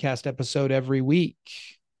podcast episode every week.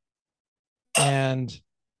 And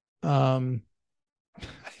um,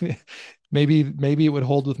 maybe it would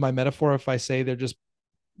hold with my metaphor if I say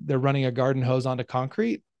they're running a garden hose onto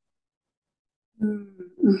concrete.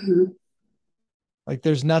 Mm-hmm. Like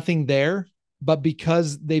there's nothing there, but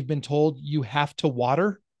because they've been told you have to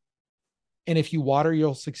water, and if you water,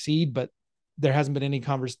 you'll succeed. But there hasn't been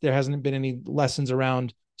any lessons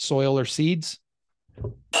around soil or seeds.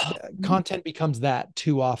 Content becomes that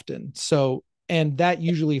too often. So, and that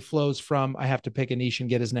usually flows from I have to pick a niche and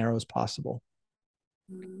get as narrow as possible.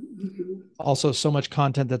 Mm-hmm. Also, so much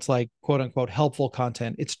content that's like quote unquote helpful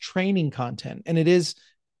content. It's training content, and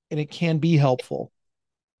it can be helpful,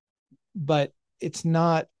 but it's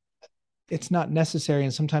not necessary,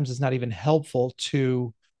 and sometimes it's not even helpful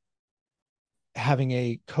to having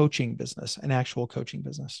a coaching business, an actual coaching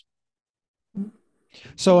business.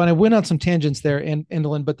 So, and I went on some tangents there,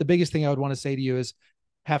 Indolin, but the biggest thing I would want to say to you is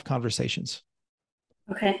have conversations.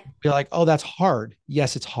 Okay. Be like, oh, that's hard.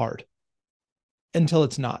 Yes, it's hard until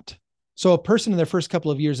it's not. So a person in their first couple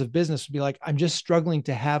of years of business would be like, I'm just struggling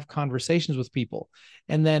to have conversations with people.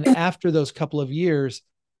 And then after those couple of years,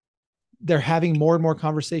 they're having more and more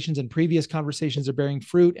conversations, and previous conversations are bearing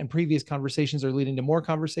fruit, and previous conversations are leading to more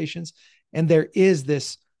conversations. And there is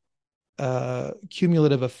this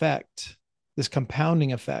cumulative effect, this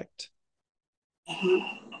compounding effect.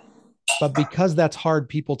 But because that's hard,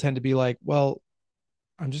 people tend to be like, well,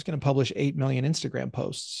 I'm just going to publish 8 million Instagram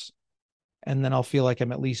posts, and then I'll feel like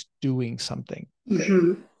I'm at least doing something.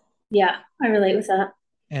 Mm-hmm. Yeah, I relate with that.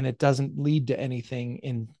 And it doesn't lead to anything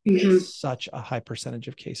in Mm-hmm. such a high percentage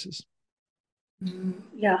of cases.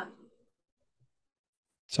 Yeah.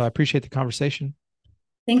 So I appreciate the conversation.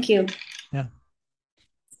 Thank you. Yeah.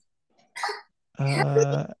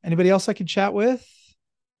 Anybody else I could chat with?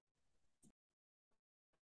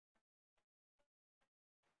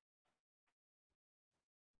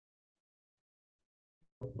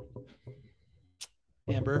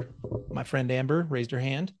 Amber, my friend Amber raised her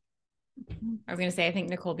hand. I was going to say, I think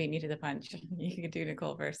Nicole beat me to the punch. You could do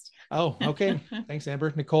Nicole first. Oh, okay. Thanks,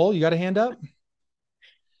 Amber. Nicole, you got a hand up?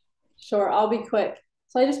 Sure, I'll be quick.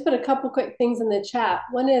 So I just put a couple quick things in the chat.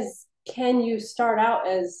 One is, can you start out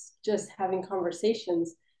as just having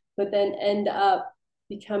conversations, but then end up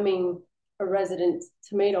becoming a resident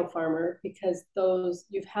tomato farmer because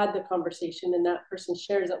you've had the conversation and that person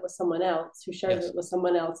shares it with someone else who shares it with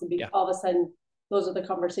someone else, and all of a sudden those are the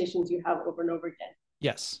conversations you have over and over again.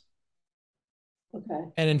 Yes.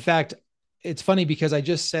 Okay. And in fact, it's funny because I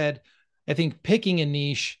just said, I think picking a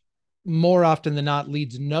niche more often than not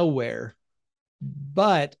leads nowhere.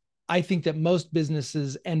 But I think that most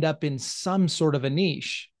businesses end up in some sort of a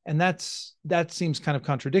niche. And that seems kind of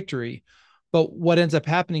contradictory. But what ends up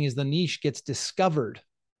happening is the niche gets discovered.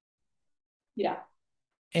 Yeah.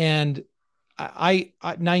 And I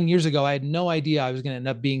 9 years ago, I had no idea I was going to end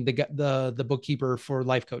up being the bookkeeper for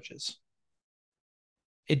life coaches.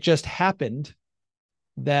 It just happened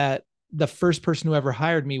that the first person who ever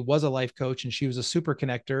hired me was a life coach, and she was a super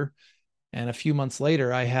connector. And a few months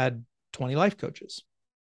later, I had 20 life coaches.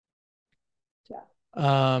 Yeah.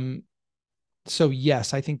 So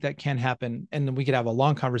yes, I think that can happen. And then we could have a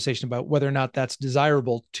long conversation about whether or not that's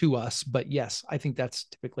desirable to us. But yes, I think that's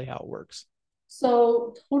typically how it works.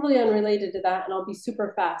 So totally unrelated to that, and I'll be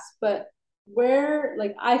super fast, but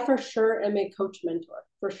I for sure am a coach mentor,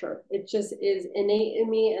 for sure. It just is innate in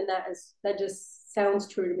me, and that just sounds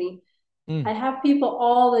true to me. I have people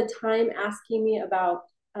all the time asking me about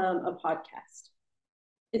a podcast.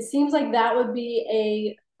 It seems like that would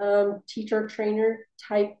be a teacher trainer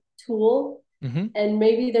type tool. Mm-hmm. And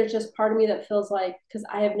maybe there's just part of me that feels like, because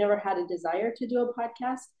I have never had a desire to do a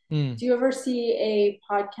podcast. Do you ever see a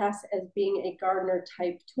podcast as being a gardener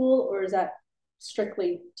type tool, or is that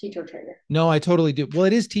strictly teacher trainer? No, I totally do. Well,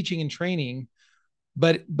 it is teaching and training,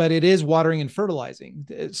 but it is watering and fertilizing.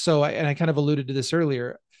 So I kind of alluded to this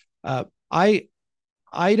earlier. I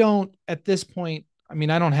don't at this point, I mean,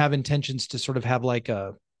 I don't have intentions to sort of have like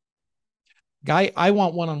a guy. I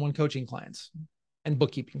want one-on-one coaching clients and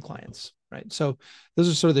bookkeeping clients, right? So those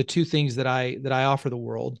are sort of the two things that I offer the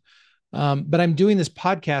world. But I'm doing this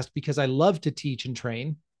podcast because I love to teach and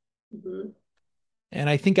train. Mm-hmm. And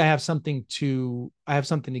I think I have something to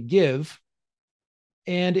give.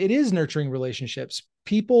 And it is nurturing relationships.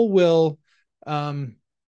 People will,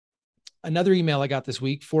 another email I got this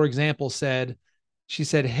week, for example, she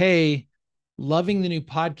said, "Hey, loving the new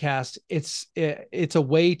podcast. It's a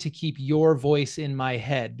way to keep your voice in my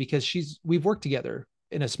head," because we've worked together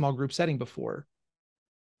in a small group setting before.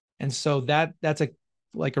 And so that's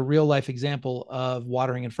like a real life example of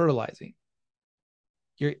watering and fertilizing.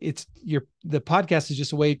 The podcast is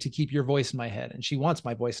just a way to keep your voice in my head. And she wants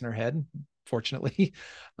my voice in her head, fortunately.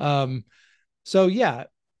 So yeah,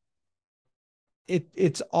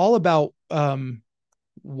 it's all about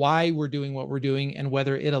why we're doing what we're doing and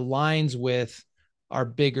whether it aligns with our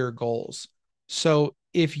bigger goals. So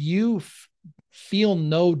if you feel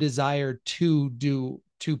no desire to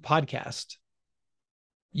podcast,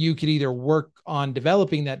 you could either work on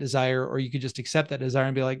developing that desire, or you could just accept that desire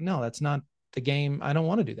and be like, no, that's not the game. I don't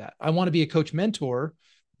want to do that. I want to be a coach mentor,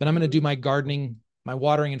 but I'm going to do my gardening, my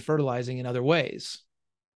watering and fertilizing in other ways,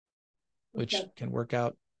 which can work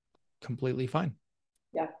out completely fine.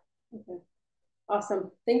 Yeah. Okay.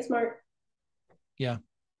 Awesome. Thanks, Mark. Yeah.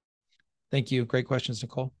 Thank you. Great questions,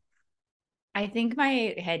 Nicole. I think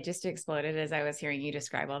my head just exploded as I was hearing you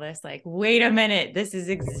describe all this. Like, wait a minute, this is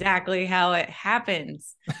exactly how it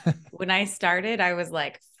happens. When I started, I was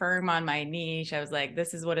like firm on my niche. I was like,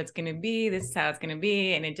 this is what it's going to be. This is how it's going to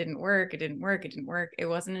be. And it didn't work. It didn't work. It didn't work. It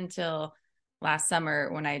wasn't until last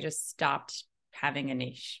summer when I just stopped having a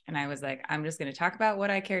niche. And I was like, I'm just going to talk about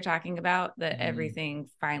what I care talking about, that everything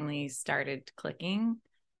finally started clicking.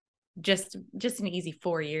 Just an easy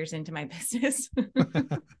 4 years into my business.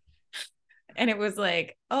 And it was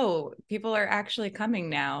like, oh, people are actually coming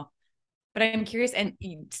now. But I'm curious. And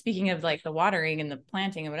speaking of like the watering and the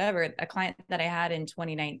planting and whatever, a client that I had in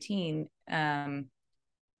 2019,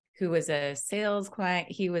 who was a sales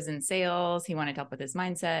client, he was in sales. He wanted help with his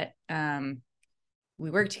mindset. We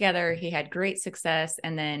worked together. He had great success.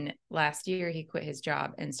 And then last year he quit his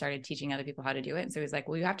job and started teaching other people how to do it. And so he's like,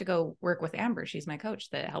 well, you have to go work with Amber. She's my coach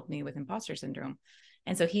that helped me with imposter syndrome.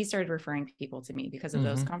 And so he started referring people to me because of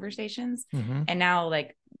those conversations. And now,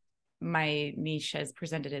 like, my niche has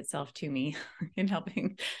presented itself to me in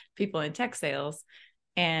helping people in tech sales.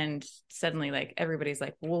 And suddenly like everybody's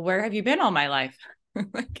like, well, where have you been all my life?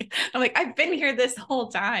 I'm like, I've been here this whole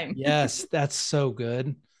time. Yes, that's so good.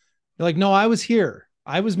 You're like, no, I was here.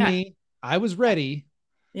 I was me. I was ready.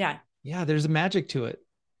 Yeah. Yeah, there's a magic to it.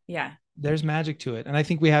 Yeah. There's magic to it. And I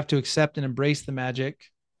think we have to accept and embrace the magic.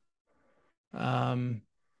 And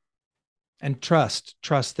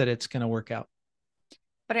trust that it's going to work out.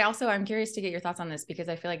 But I'm curious to get your thoughts on this, because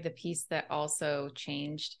I feel like the piece that also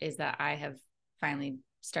changed is that I have finally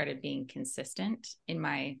started being consistent in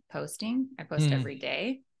my posting. I post every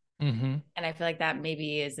day. Mm-hmm. And I feel like that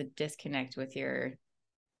maybe is a disconnect with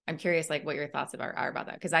I'm curious, like what your thoughts are about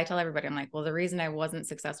that. Cause I tell everybody, I'm like, well, the reason I wasn't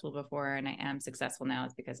successful before and I am successful now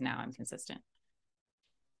is because now I'm consistent.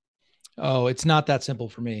 Oh, it's not that simple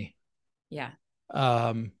for me. Yeah.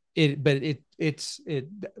 It's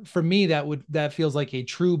for me, that feels like a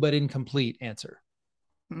true but incomplete answer.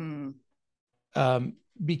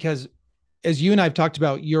 Because as you and I've talked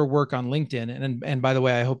about your work on LinkedIn, and by the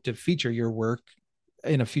way, I hope to feature your work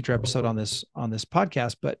in a future episode on this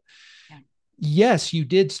podcast, but yeah. Yes, you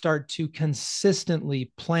did start to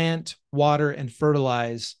consistently plant, water, and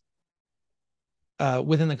fertilize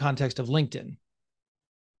within the context of LinkedIn.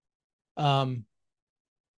 But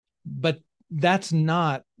that's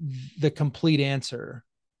not the complete answer.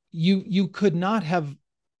 You could not have,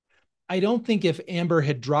 I don't think if Amber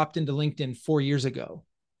had dropped into LinkedIn 4 years ago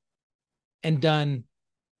and done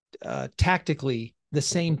tactically the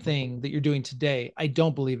same thing that you're doing today, I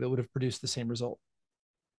don't believe it would have produced the same result.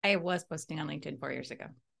 I was posting on LinkedIn 4 years ago.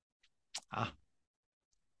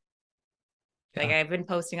 Like I've been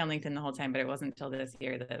posting on LinkedIn the whole time, but it wasn't until this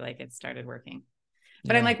year that like it started working.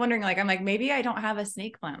 But I'm like wondering, like, I'm like, maybe I don't have a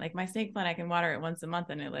snake plant. Like my snake plant, I can water it once a month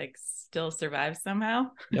and it like still survives somehow.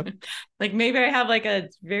 Yep. Like maybe I have like a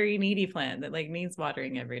very needy plant that like needs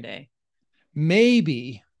watering every day.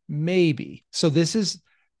 Maybe. So this is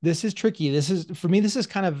tricky. This is, for me, this is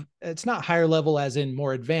kind of, it's not higher level as in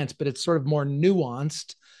more advanced, but it's sort of more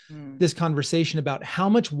nuanced. This conversation about how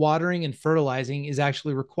much watering and fertilizing is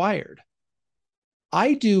actually required.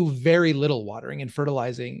 I do very little watering and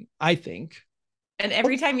fertilizing, I think. And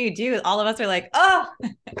every time you do, all of us are like, oh,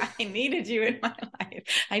 I needed you in my life.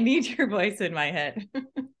 I need your voice in my head.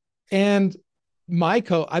 And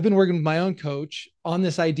I've been working with my own coach on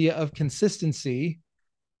this idea of consistency,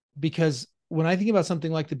 because when I think about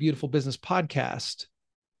something like the Beautiful Business Podcast,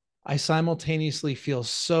 I simultaneously feel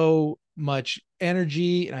so much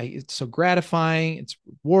energy and it's so gratifying. It's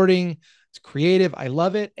rewarding. It's creative. I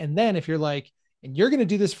love it. And then if you're like, and you're going to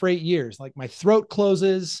do this for 8 years, like my throat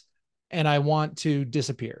closes and I want to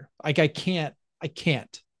disappear. Like I can't.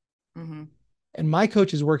 Mm-hmm. And my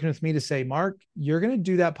coach is working with me to say, Mark, you're going to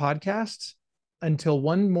do that podcast until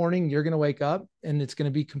one morning you're going to wake up and it's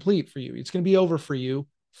going to be complete for you. It's going to be over for you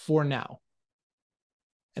for now.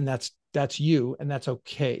 And that's you. And that's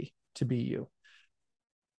okay to be you.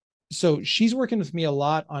 So she's working with me a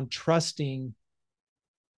lot on trusting.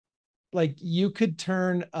 Like you could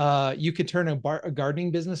turn a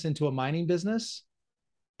gardening business into a mining business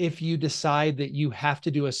if you decide that you have to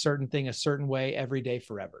do a certain thing a certain way every day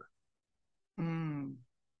forever.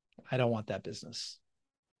 I don't want that business.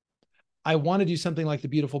 I want to do something like the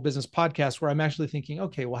Beautiful Business Podcast where I'm actually thinking,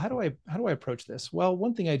 okay, well, how do I approach this? Well,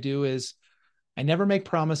 one thing I do is I never make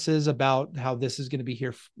promises about how this is going to be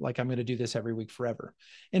here. Like I'm going to do this every week forever.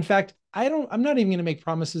 In fact, I'm not even going to make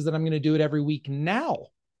promises that I'm going to do it every week now,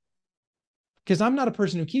 because I'm not a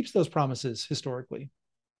person who keeps those promises historically.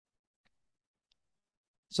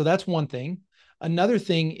 So that's one thing. Another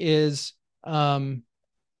thing is, I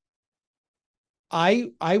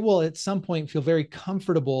will at some point feel very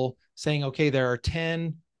comfortable saying, okay, there are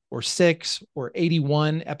 10 or 6 or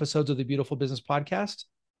 81 episodes of the Beautiful Business Podcast.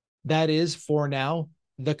 That is for now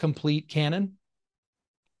the complete canon.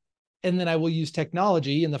 And then I will use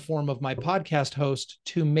technology in the form of my podcast host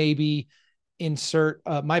to maybe insert,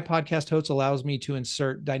 my podcast host allows me to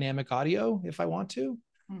insert dynamic audio if I want to.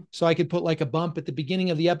 So I could put like a bump at the beginning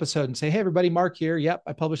of the episode and say, hey, everybody, Mark here. Yep,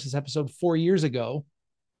 I published this episode 4 years ago,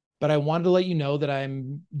 but I wanted to let you know that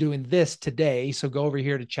I'm doing this today. So go over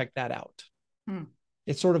here to check that out.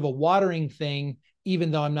 It's sort of a watering thing, even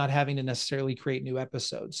though I'm not having to necessarily create new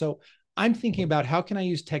episodes. So I'm thinking about how can I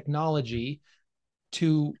use technology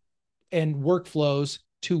and workflows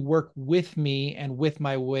to work with me and with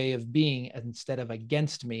my way of being instead of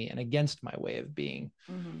against me and against my way of being.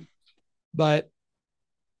 But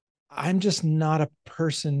I'm just not a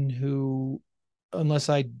person who, unless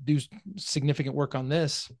I do significant work on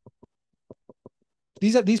this,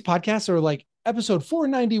 these podcasts are like episode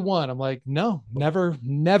 491. I'm like, no, never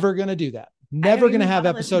going to do that. I Never don't going to even have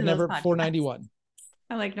wanna listen episode to those number podcasts. 491.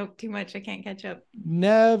 I'm like, nope, too much. I can't catch up.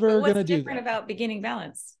 Never But going what's to do different that. about Beginning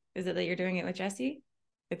Balance? Is it that you're doing it with Jesse?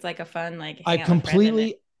 It's like a fun, like I've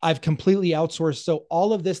completely outsourced. So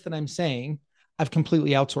all of this that I'm saying, I've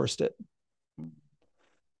completely outsourced it.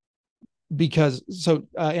 Because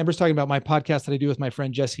Amber's talking about my podcast that I do with my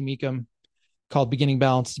friend Jesse Meekum called Beginning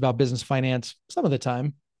Balance. It's about business finance some of the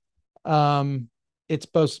time. It's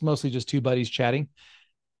mostly just two buddies chatting.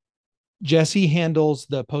 Jesse handles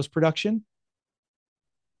the post-production.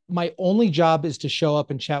 My only job is to show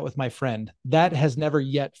up and chat with my friend. That has never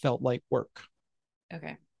yet felt like work.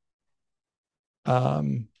 Okay.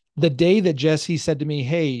 The day that Jesse said to me,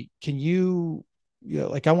 hey, can you know,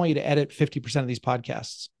 like, I want you to edit 50% of these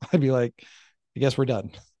podcasts. I'd be like, I guess we're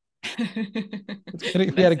done.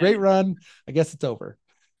 We had a great run. I guess it's over.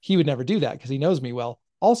 He would never do that because he knows me well.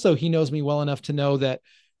 Also, he knows me well enough to know that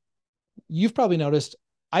you've probably noticed,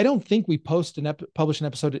 I don't think we publish an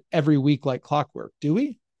episode every week like clockwork. Do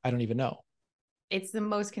we? I don't even know. It's the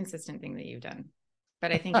most consistent thing that you've done.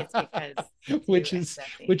 But I think it's because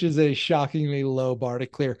which is a shockingly low bar to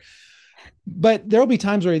clear. But there'll be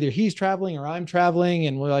times where either he's traveling or I'm traveling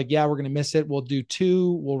and we're like, yeah, we're going to miss it. We'll do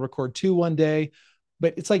two. We'll record two one day.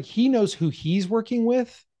 But it's like he knows who he's working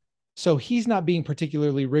with. So he's not being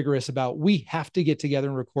particularly rigorous about we have to get together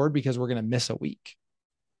and record because we're going to miss a week.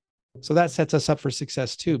 So that sets us up for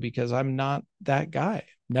success too, because I'm not that guy.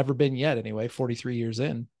 Never been yet anyway, 43 years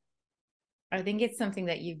in. I think it's something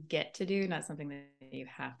that you get to do, not something that you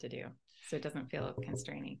have to do. So it doesn't feel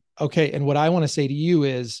constraining. Okay. And what I want to say to you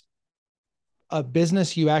is a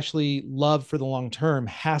business you actually love for the long term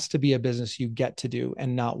has to be a business you get to do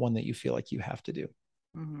and not one that you feel like you have to do.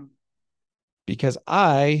 Mm-hmm. Because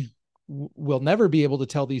I will never be able to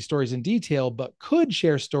tell these stories in detail, but could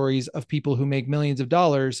share stories of people who make millions of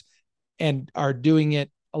dollars and are doing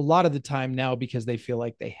it a lot of the time now because they feel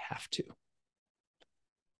like they have to.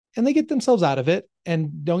 And they get themselves out of it.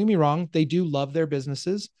 And don't get me wrong, they do love their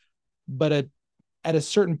businesses, but at a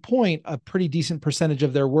certain point, a pretty decent percentage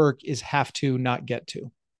of their work is have to, not get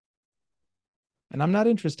to. And I'm not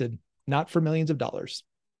interested, not for millions of dollars.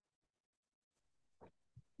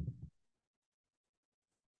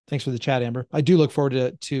 Thanks for the chat, Amber. I do look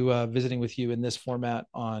forward to visiting with you in this format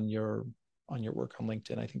on your work on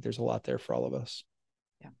LinkedIn. I think there's a lot there for all of us.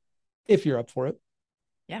 Yeah. If you're up for it.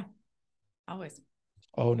 Yeah, always.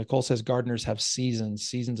 Oh, Nicole says gardeners have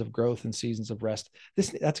seasons of growth and seasons of rest.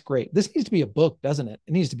 That's great. This needs to be a book, doesn't it?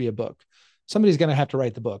 It needs to be a book. Somebody's going to have to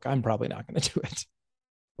write the book. I'm probably not going to do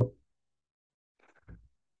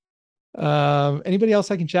it. Anybody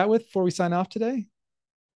else I can chat with before we sign off today?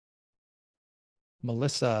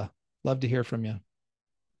 Melissa, love to hear from you.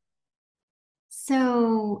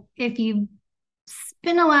 So if you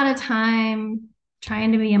spend a lot of time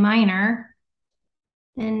trying to be a miner,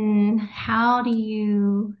 then how do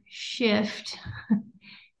you shift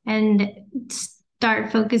and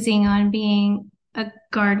start focusing on being a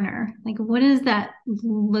gardener? Like, what does that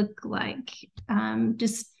look like?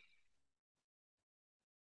 Just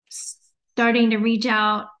starting to reach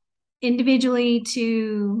out individually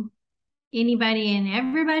to anybody and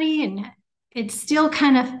everybody, and it still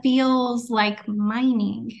kind of feels like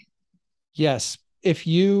mining. Yes. If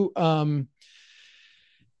you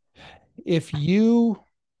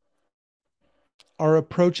are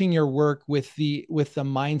approaching your work with the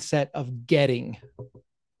mindset of getting,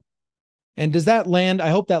 and does that land?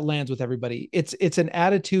 I hope that lands with everybody. It's an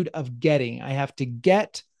attitude of getting. I have to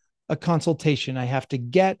get a consultation. I have to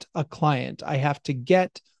get a client. I have to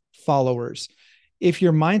get followers. If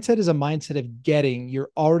your mindset is a mindset of getting,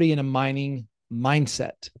 you're already in a mining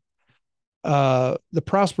mindset. The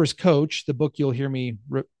Prosperous Coach, the book you'll hear me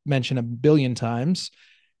mention a billion times,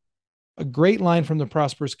 a great line from the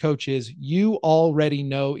Prosperous Coach is, you already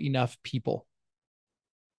know enough people.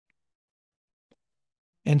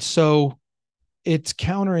 And so it's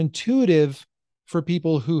counterintuitive for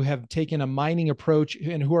people who have taken a mining approach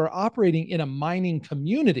and who are operating in a mining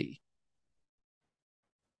community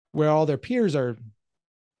where all their peers are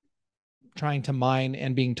trying to mine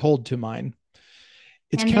and being told to mine.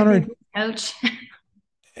 It's coach.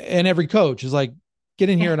 And every coach is like, get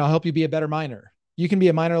in here and I'll help you be a better miner. You can be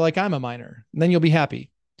a miner like I'm a miner, and then you'll be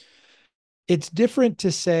happy. It's different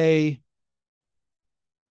to say,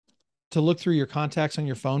 to look through your contacts on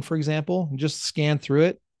your phone, for example, and just scan through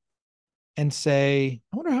it and say,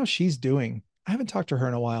 I wonder how she's doing. I haven't talked to her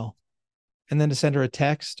in a while. And then to send her a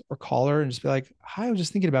text or call her and just be like, hi, I was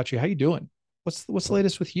just thinking about you. How you doing? What's the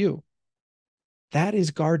latest with you? That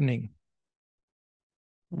is gardening.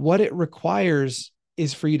 What it requires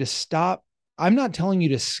is for you to stop. I'm not telling you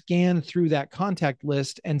to scan through that contact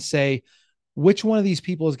list and say, which one of these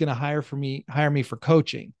people is going to hire me for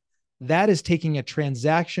coaching. That is taking a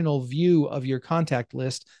transactional view of your contact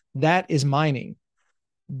list. That is mining.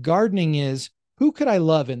 Gardening is, who could I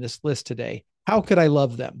love in this list today? How could I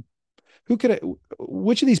love them?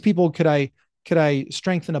 Which of these people could I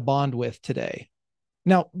strengthen a bond with today?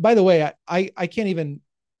 Now, by the way, I can't even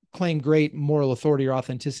claim great moral authority or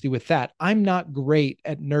authenticity with that. I'm not great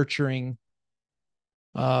at nurturing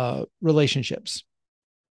relationships.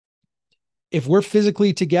 If we're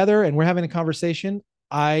physically together and we're having a conversation,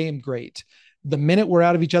 I am great. The minute we're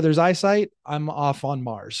out of each other's eyesight, I'm off on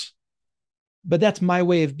Mars. But that's my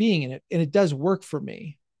way of being in it, and it does work for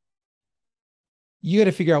me. You got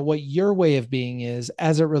to figure out what your way of being is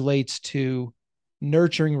as it relates to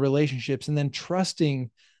nurturing relationships, and then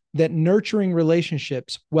trusting that nurturing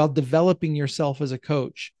relationships while developing yourself as a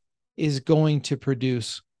coach is going to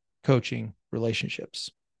produce coaching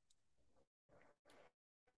relationships.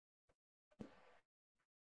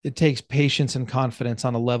 It takes patience and confidence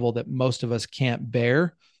on a level that most of us can't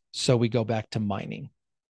bear. So we go back to mining.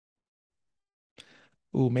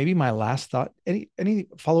 Ooh, maybe my last thought. Any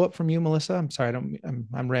follow up from you, Melissa? I'm sorry, I'm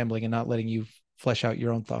rambling and not letting you flesh out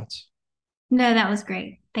your own thoughts. No, that was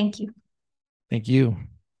great. Thank you. Thank you.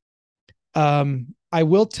 I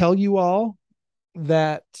will tell you all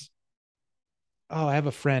that, I have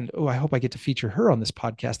a friend. Oh, I hope I get to feature her on this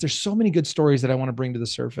podcast. There's so many good stories that I want to bring to the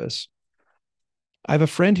surface. I have a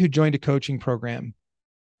friend who joined a coaching program,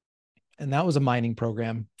 and that was a mining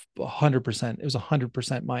program, 100%. It was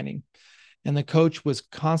 100% mining. And the coach was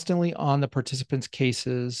constantly on the participants'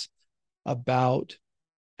 cases about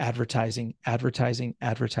advertising. You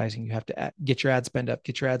have to get your ad spend up,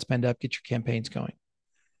 get your campaigns going.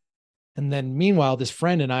 And then meanwhile, this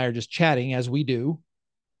friend and I are just chatting as we do.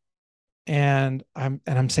 And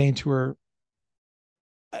I'm saying to her,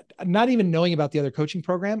 not even knowing about the other coaching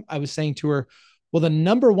program, I was saying to her, well, the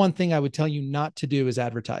number one thing I would tell you not to do is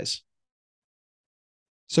advertise.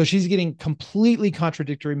 So she's getting completely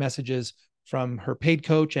contradictory messages from her paid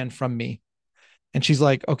coach and from me. And she's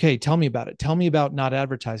like, okay, tell me about it. Tell me about not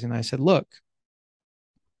advertising. And I said, look,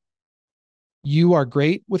 you are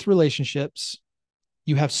great with relationships.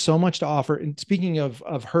 You have so much to offer. And speaking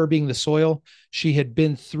of her being the soil, she had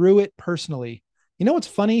been through it personally. You know what's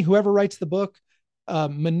funny? Whoever writes the book,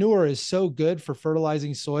 manure is so good for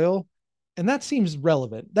fertilizing soil. And that seems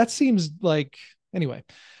relevant. That seems like, anyway,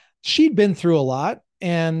 she'd been through a lot,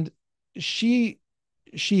 and she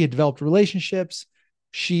had developed relationships.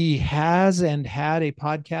 She has and had a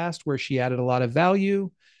podcast where she added a lot of value.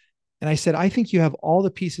 And I said, I think you have all the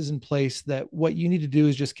pieces in place that what you need to do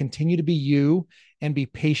is just continue to be you and be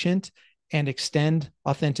patient and extend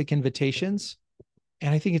authentic invitations.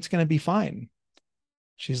 And I think it's going to be fine.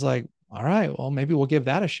 She's like, all right, well, maybe we'll give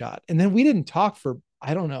that a shot. And then we didn't talk for,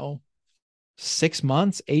 I don't know, 6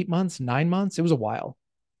 months, 8 months, 9 months. It was a while.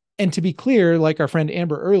 And to be clear, like our friend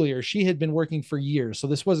Amber earlier, she had been working for years. So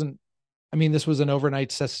this was an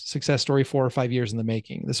overnight success story, 4 or 5 years in the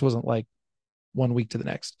making. This wasn't like 1 week to the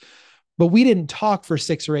next. But we didn't talk for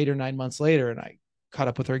 6 or 8 or 9 months later. And I caught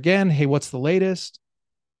up with her again. Hey, what's the latest?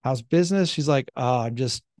 How's business? She's like, I'm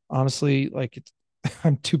just honestly like,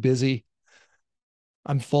 I'm too busy.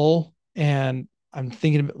 I'm full. And I'm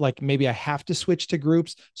thinking like maybe I have to switch to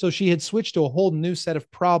groups. So she had switched to a whole new set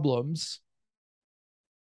of problems.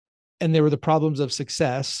 And they were the problems of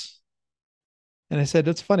success. And I said,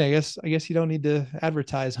 that's funny. I guess you don't need to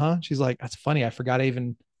advertise, huh? She's like, that's funny. I forgot I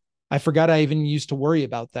even used to worry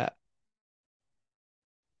about that.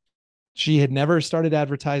 She had never started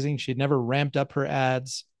advertising. She had never ramped up her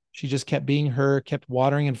ads. She just kept being her, kept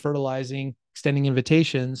watering and fertilizing, extending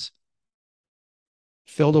invitations,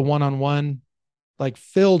 filled her one-on-one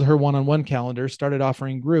calendar, started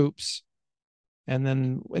offering groups. And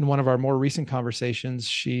then in one of our more recent conversations,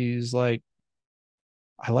 she's like,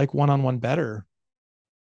 I like one-on-one better,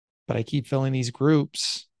 but I keep filling these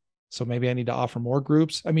groups. So maybe I need to offer more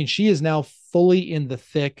groups. I mean, she is now fully in the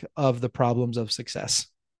thick of the problems of success,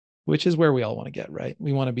 which is where we all want to get, right?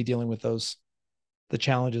 We want to be dealing with the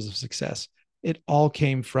challenges of success. It all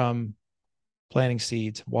came from planting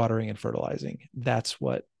seeds, watering and fertilizing.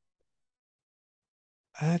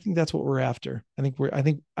 I think that's what we're after. I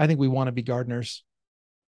think we want to be gardeners.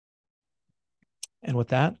 And with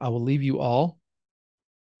that, I will leave you all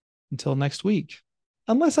until next week.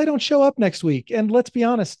 Unless I don't show up next week. And let's be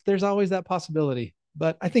honest, there's always that possibility,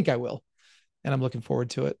 but I think I will. And I'm looking forward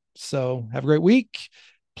to it. So have a great week.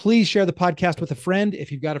 Please share the podcast with a friend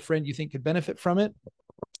if you've got a friend you think could benefit from it.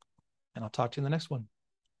 And I'll talk to you in the next one.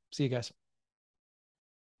 See you guys.